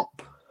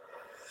stop.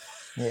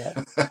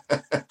 Yeah.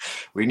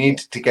 We need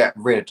to get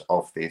rid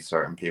of these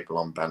certain people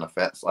on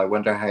benefits. I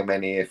wonder how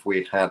many, if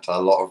we had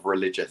a lot of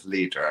religious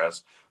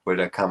leaders, would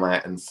have come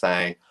out and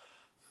say,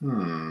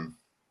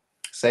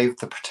 save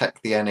to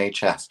protect the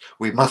NHS.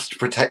 We must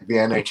protect the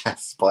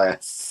NHS by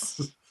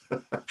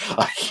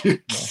a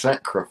huge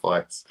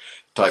sacrifice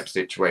type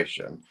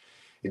situation.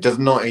 It does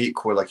not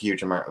equal a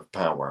huge amount of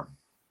power.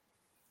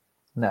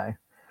 No.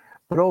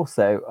 But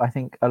also, I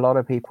think a lot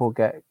of people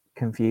get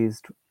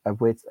confused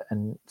with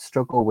and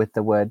struggle with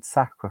the word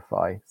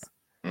sacrifice.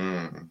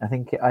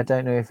 I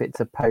don't know if it's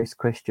a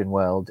post-Christian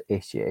world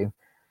issue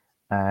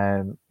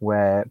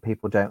where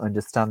people don't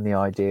understand the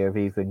idea of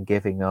even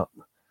giving up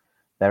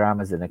their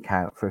Amazon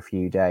account for a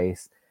few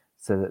days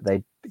so that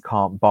they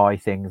can't buy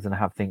things and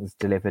have things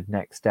delivered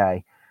next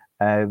day.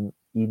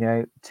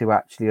 To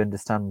actually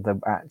understand the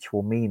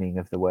actual meaning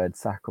of the word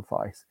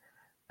sacrifice.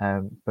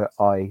 But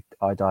I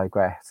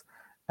digress.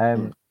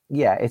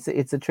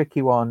 It's a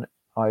tricky one.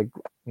 I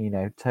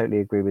totally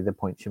agree with the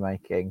points you're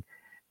making.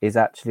 Is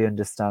actually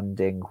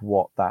understanding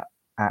what that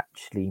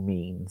actually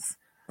means.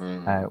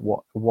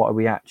 What are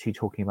we actually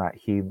talking about?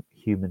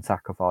 Human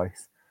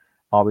sacrifice?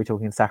 Are we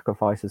talking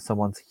sacrifice of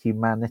someone's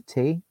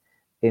humanity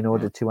in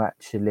order to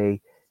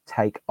actually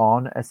take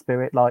on a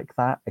spirit like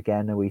that?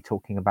 Again, are we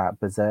talking about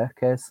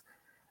berserkers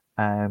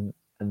and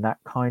that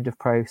kind of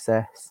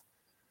process?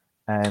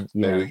 So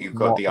you've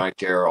got the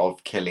idea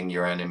of killing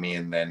your enemy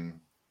and then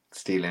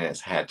stealing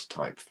its head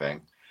type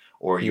thing,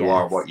 or you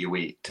are what you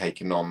eat,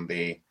 taking on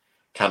the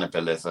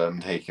cannibalism,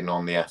 taking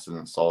on the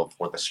essence of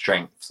or the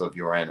strengths of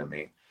your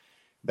enemy.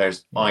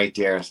 There's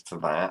ideas to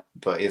that,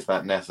 but is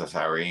that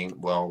necessary?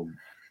 Well,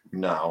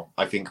 no.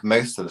 I think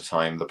most of the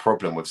time the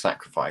problem with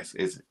sacrifice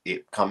is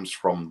it comes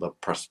from the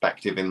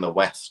perspective in the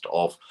West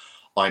of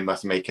I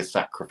must make a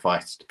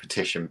sacrifice to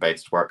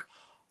petition-based work,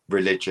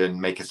 religion,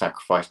 make a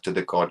sacrifice to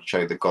the God,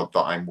 show the God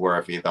that I'm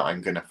worthy, that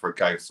I'm going to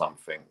forgo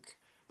something.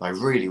 I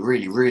really,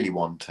 really, really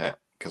want it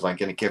because I'm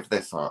going to give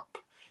this up,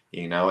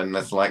 and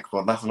it's like,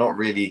 well, that's not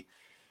really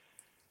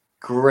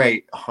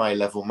great high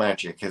level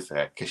magic, is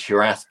it? Because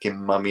you're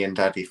asking mummy and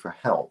daddy for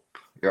help.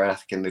 You're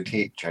asking the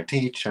teacher,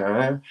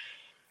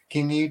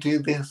 can you do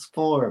this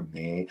for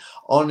me?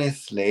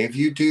 Honestly, if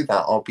you do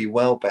that, I'll be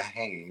well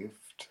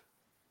behaved.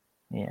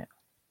 Yeah.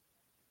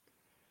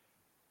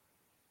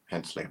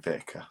 Hence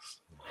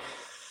Leviticus.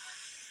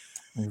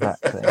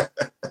 Exactly.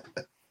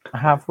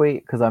 Have we?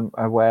 Because I'm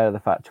aware of the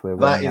fact we're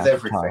running out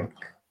of time.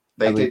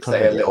 They did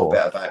say a little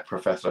bit about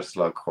Professor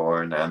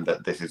Slughorn and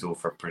that this is all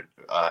for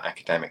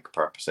academic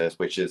purposes,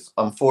 which is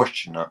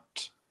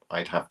unfortunate,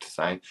 I'd have to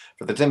say,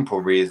 for the simple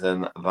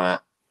reason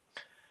that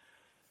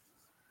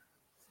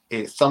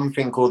it's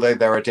something, although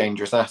there are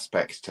dangerous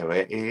aspects to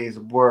it, it is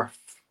worth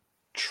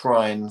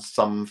trying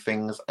some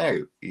things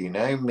out,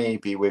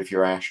 maybe with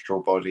your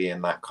astral body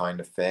and that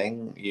kind of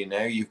thing.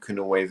 You can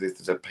always, if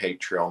there's a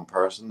Patreon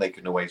person, they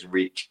can always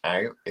reach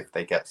out if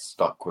they get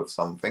stuck with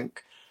something.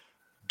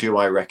 Do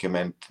I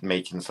recommend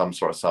making some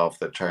sort of self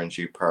that turns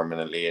you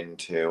permanently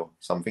into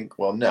something?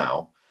 Well,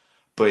 no.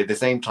 But at the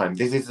same time,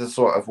 this is the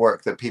sort of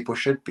work that people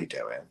should be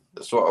doing.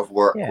 The sort of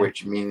work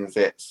which means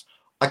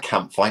I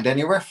can't find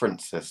any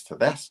references to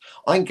this.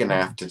 I'm going to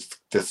have to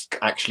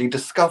actually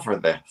discover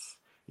this,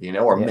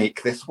 or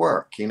make this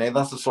work.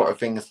 That's the sort of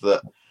things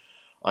that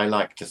I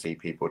like to see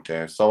people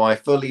do. So I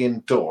fully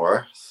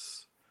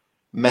endorse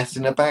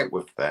messing about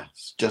with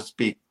this. Just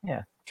be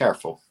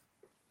careful.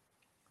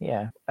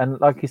 Yeah, and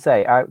like you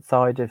say,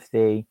 outside of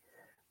the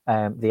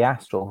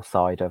astral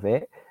side of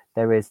it,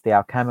 there is the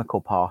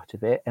alchemical part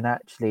of it, and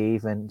actually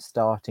even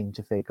starting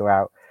to figure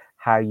out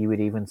how you would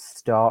even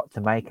start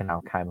to make an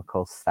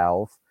alchemical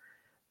self.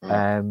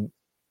 Start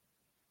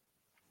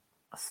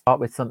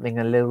with something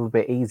a little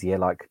bit easier,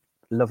 like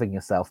loving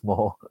yourself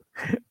more,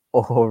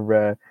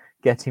 or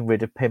getting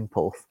rid of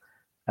pimples,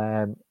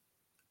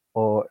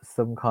 or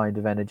some kind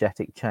of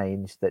energetic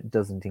change that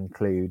doesn't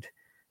include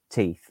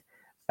teeth.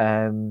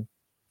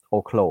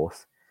 Or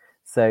claws.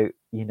 So,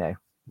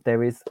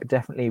 there is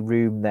definitely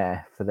room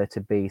there for there to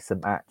be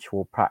some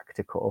actual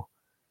practical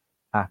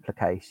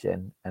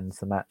application and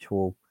some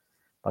actual,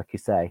 like you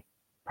say,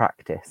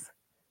 practice.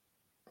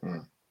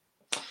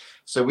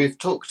 So we've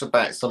talked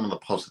about some of the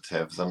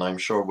positives, and I'm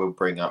sure we'll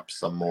bring up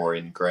some more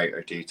in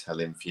greater detail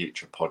in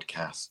future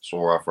podcasts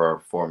or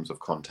other forms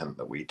of content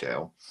that we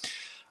do.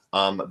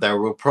 There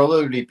will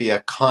probably be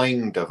a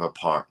kind of a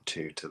part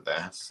 2 to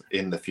this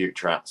in the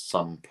future at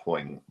some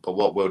point. But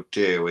what we'll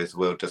do is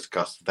we'll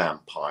discuss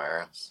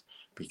vampires,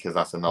 because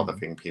that's another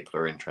thing people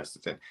are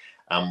interested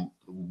in.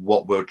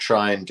 What we'll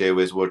try and do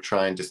is we'll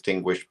try and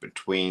distinguish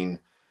between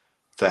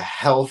the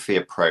healthy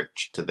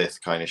approach to this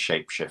kind of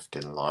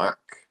shape-shifting lark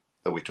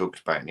that we talked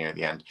about near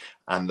the end,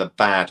 and the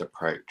bad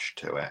approach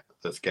to it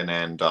that's going to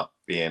end up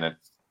being a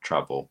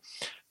trouble.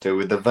 So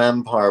with the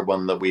vampire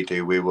one that we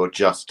do, we will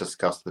just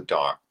discuss the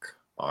dark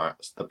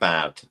arts, the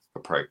bad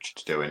approach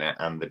to doing it,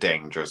 and the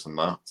dangers and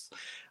that.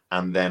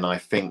 And then I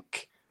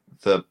think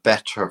the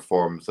better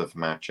forms of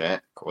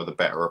magic, or the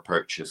better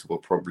approaches, will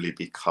probably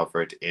be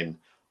covered in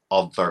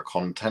other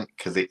content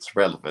because it's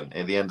relevant.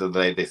 At the end of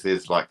the day, this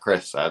is, like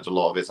Chris said, a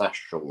lot of it's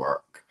astral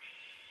work.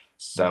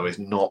 So it's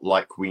not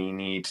like we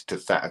need to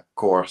set a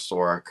course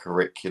or a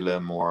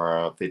curriculum or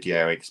a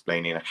video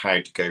explaining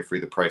how to go through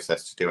the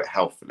process to do it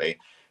healthily,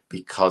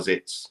 because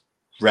it's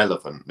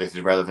relevant. This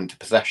is relevant to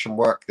possession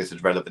work. This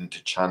is relevant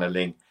to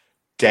channeling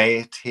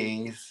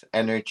deities,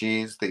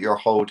 energies that you're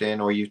holding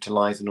or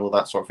utilizing, all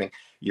that sort of thing.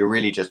 You're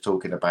really just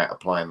talking about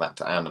applying that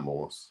to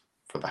animals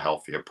for the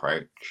healthy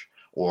approach,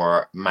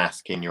 or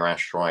masking your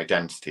astral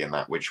identity in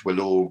that, which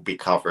will all be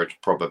covered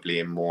probably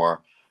in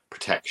more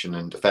protection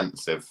and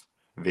defensive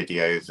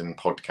videos and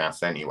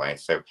podcasts anyway.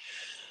 So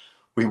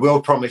we will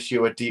promise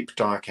you a deep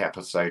dark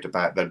episode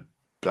about the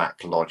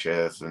black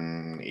lodges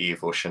and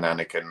evil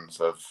shenanigans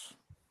of,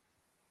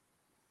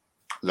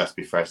 let's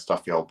be fair,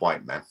 stuffy old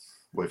white men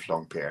with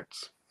long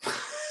beards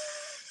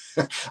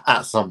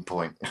at some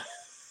point.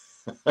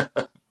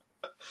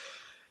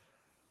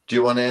 Do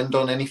you want to end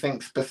on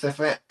anything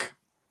specific?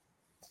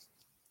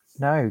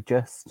 No,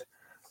 just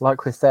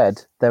like we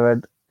said, there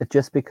are,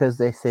 just because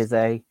this is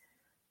a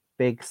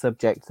big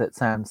subject that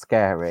sounds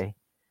scary,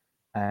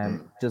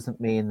 doesn't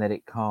mean that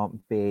it can't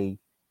be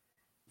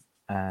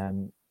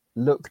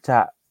looked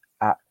at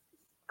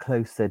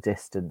closer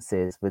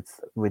distances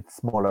with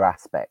smaller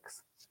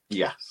aspects.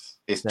 Yes,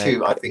 it's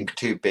So, I think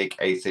too big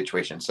a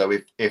situation. So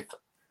if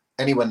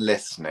anyone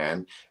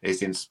listening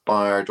is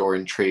inspired or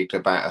intrigued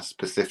about a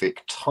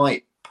specific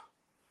type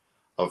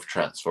of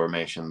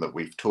transformation that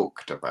we've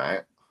talked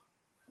about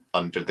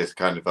under this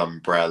kind of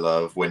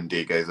umbrella of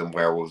Wendigos and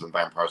werewolves and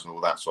vampires and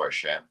all that sort of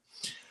shit,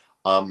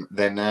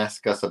 then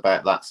ask us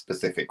about that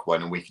specific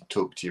one and we can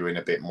talk to you in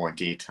a bit more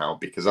detail,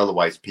 because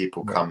otherwise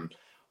people come,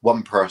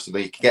 one person,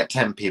 you can get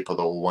 10 people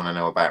that will want to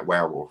know about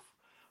werewolf,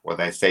 or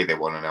they say they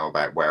want to know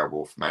about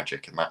werewolf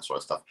magic and that sort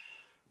of stuff,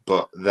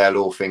 but they'll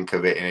all think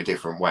of it in a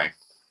different way,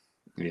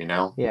 you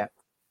know? Yeah.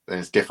 And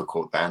it's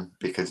difficult then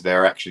because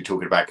they're actually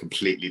talking about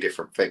completely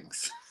different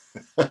things.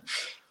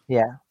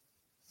 Yeah.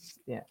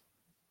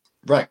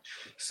 Right.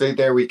 So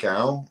there we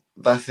go.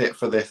 That's it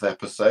for this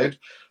episode.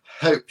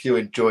 Hope you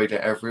enjoyed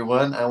it,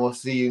 everyone, and we'll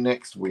see you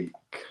next week.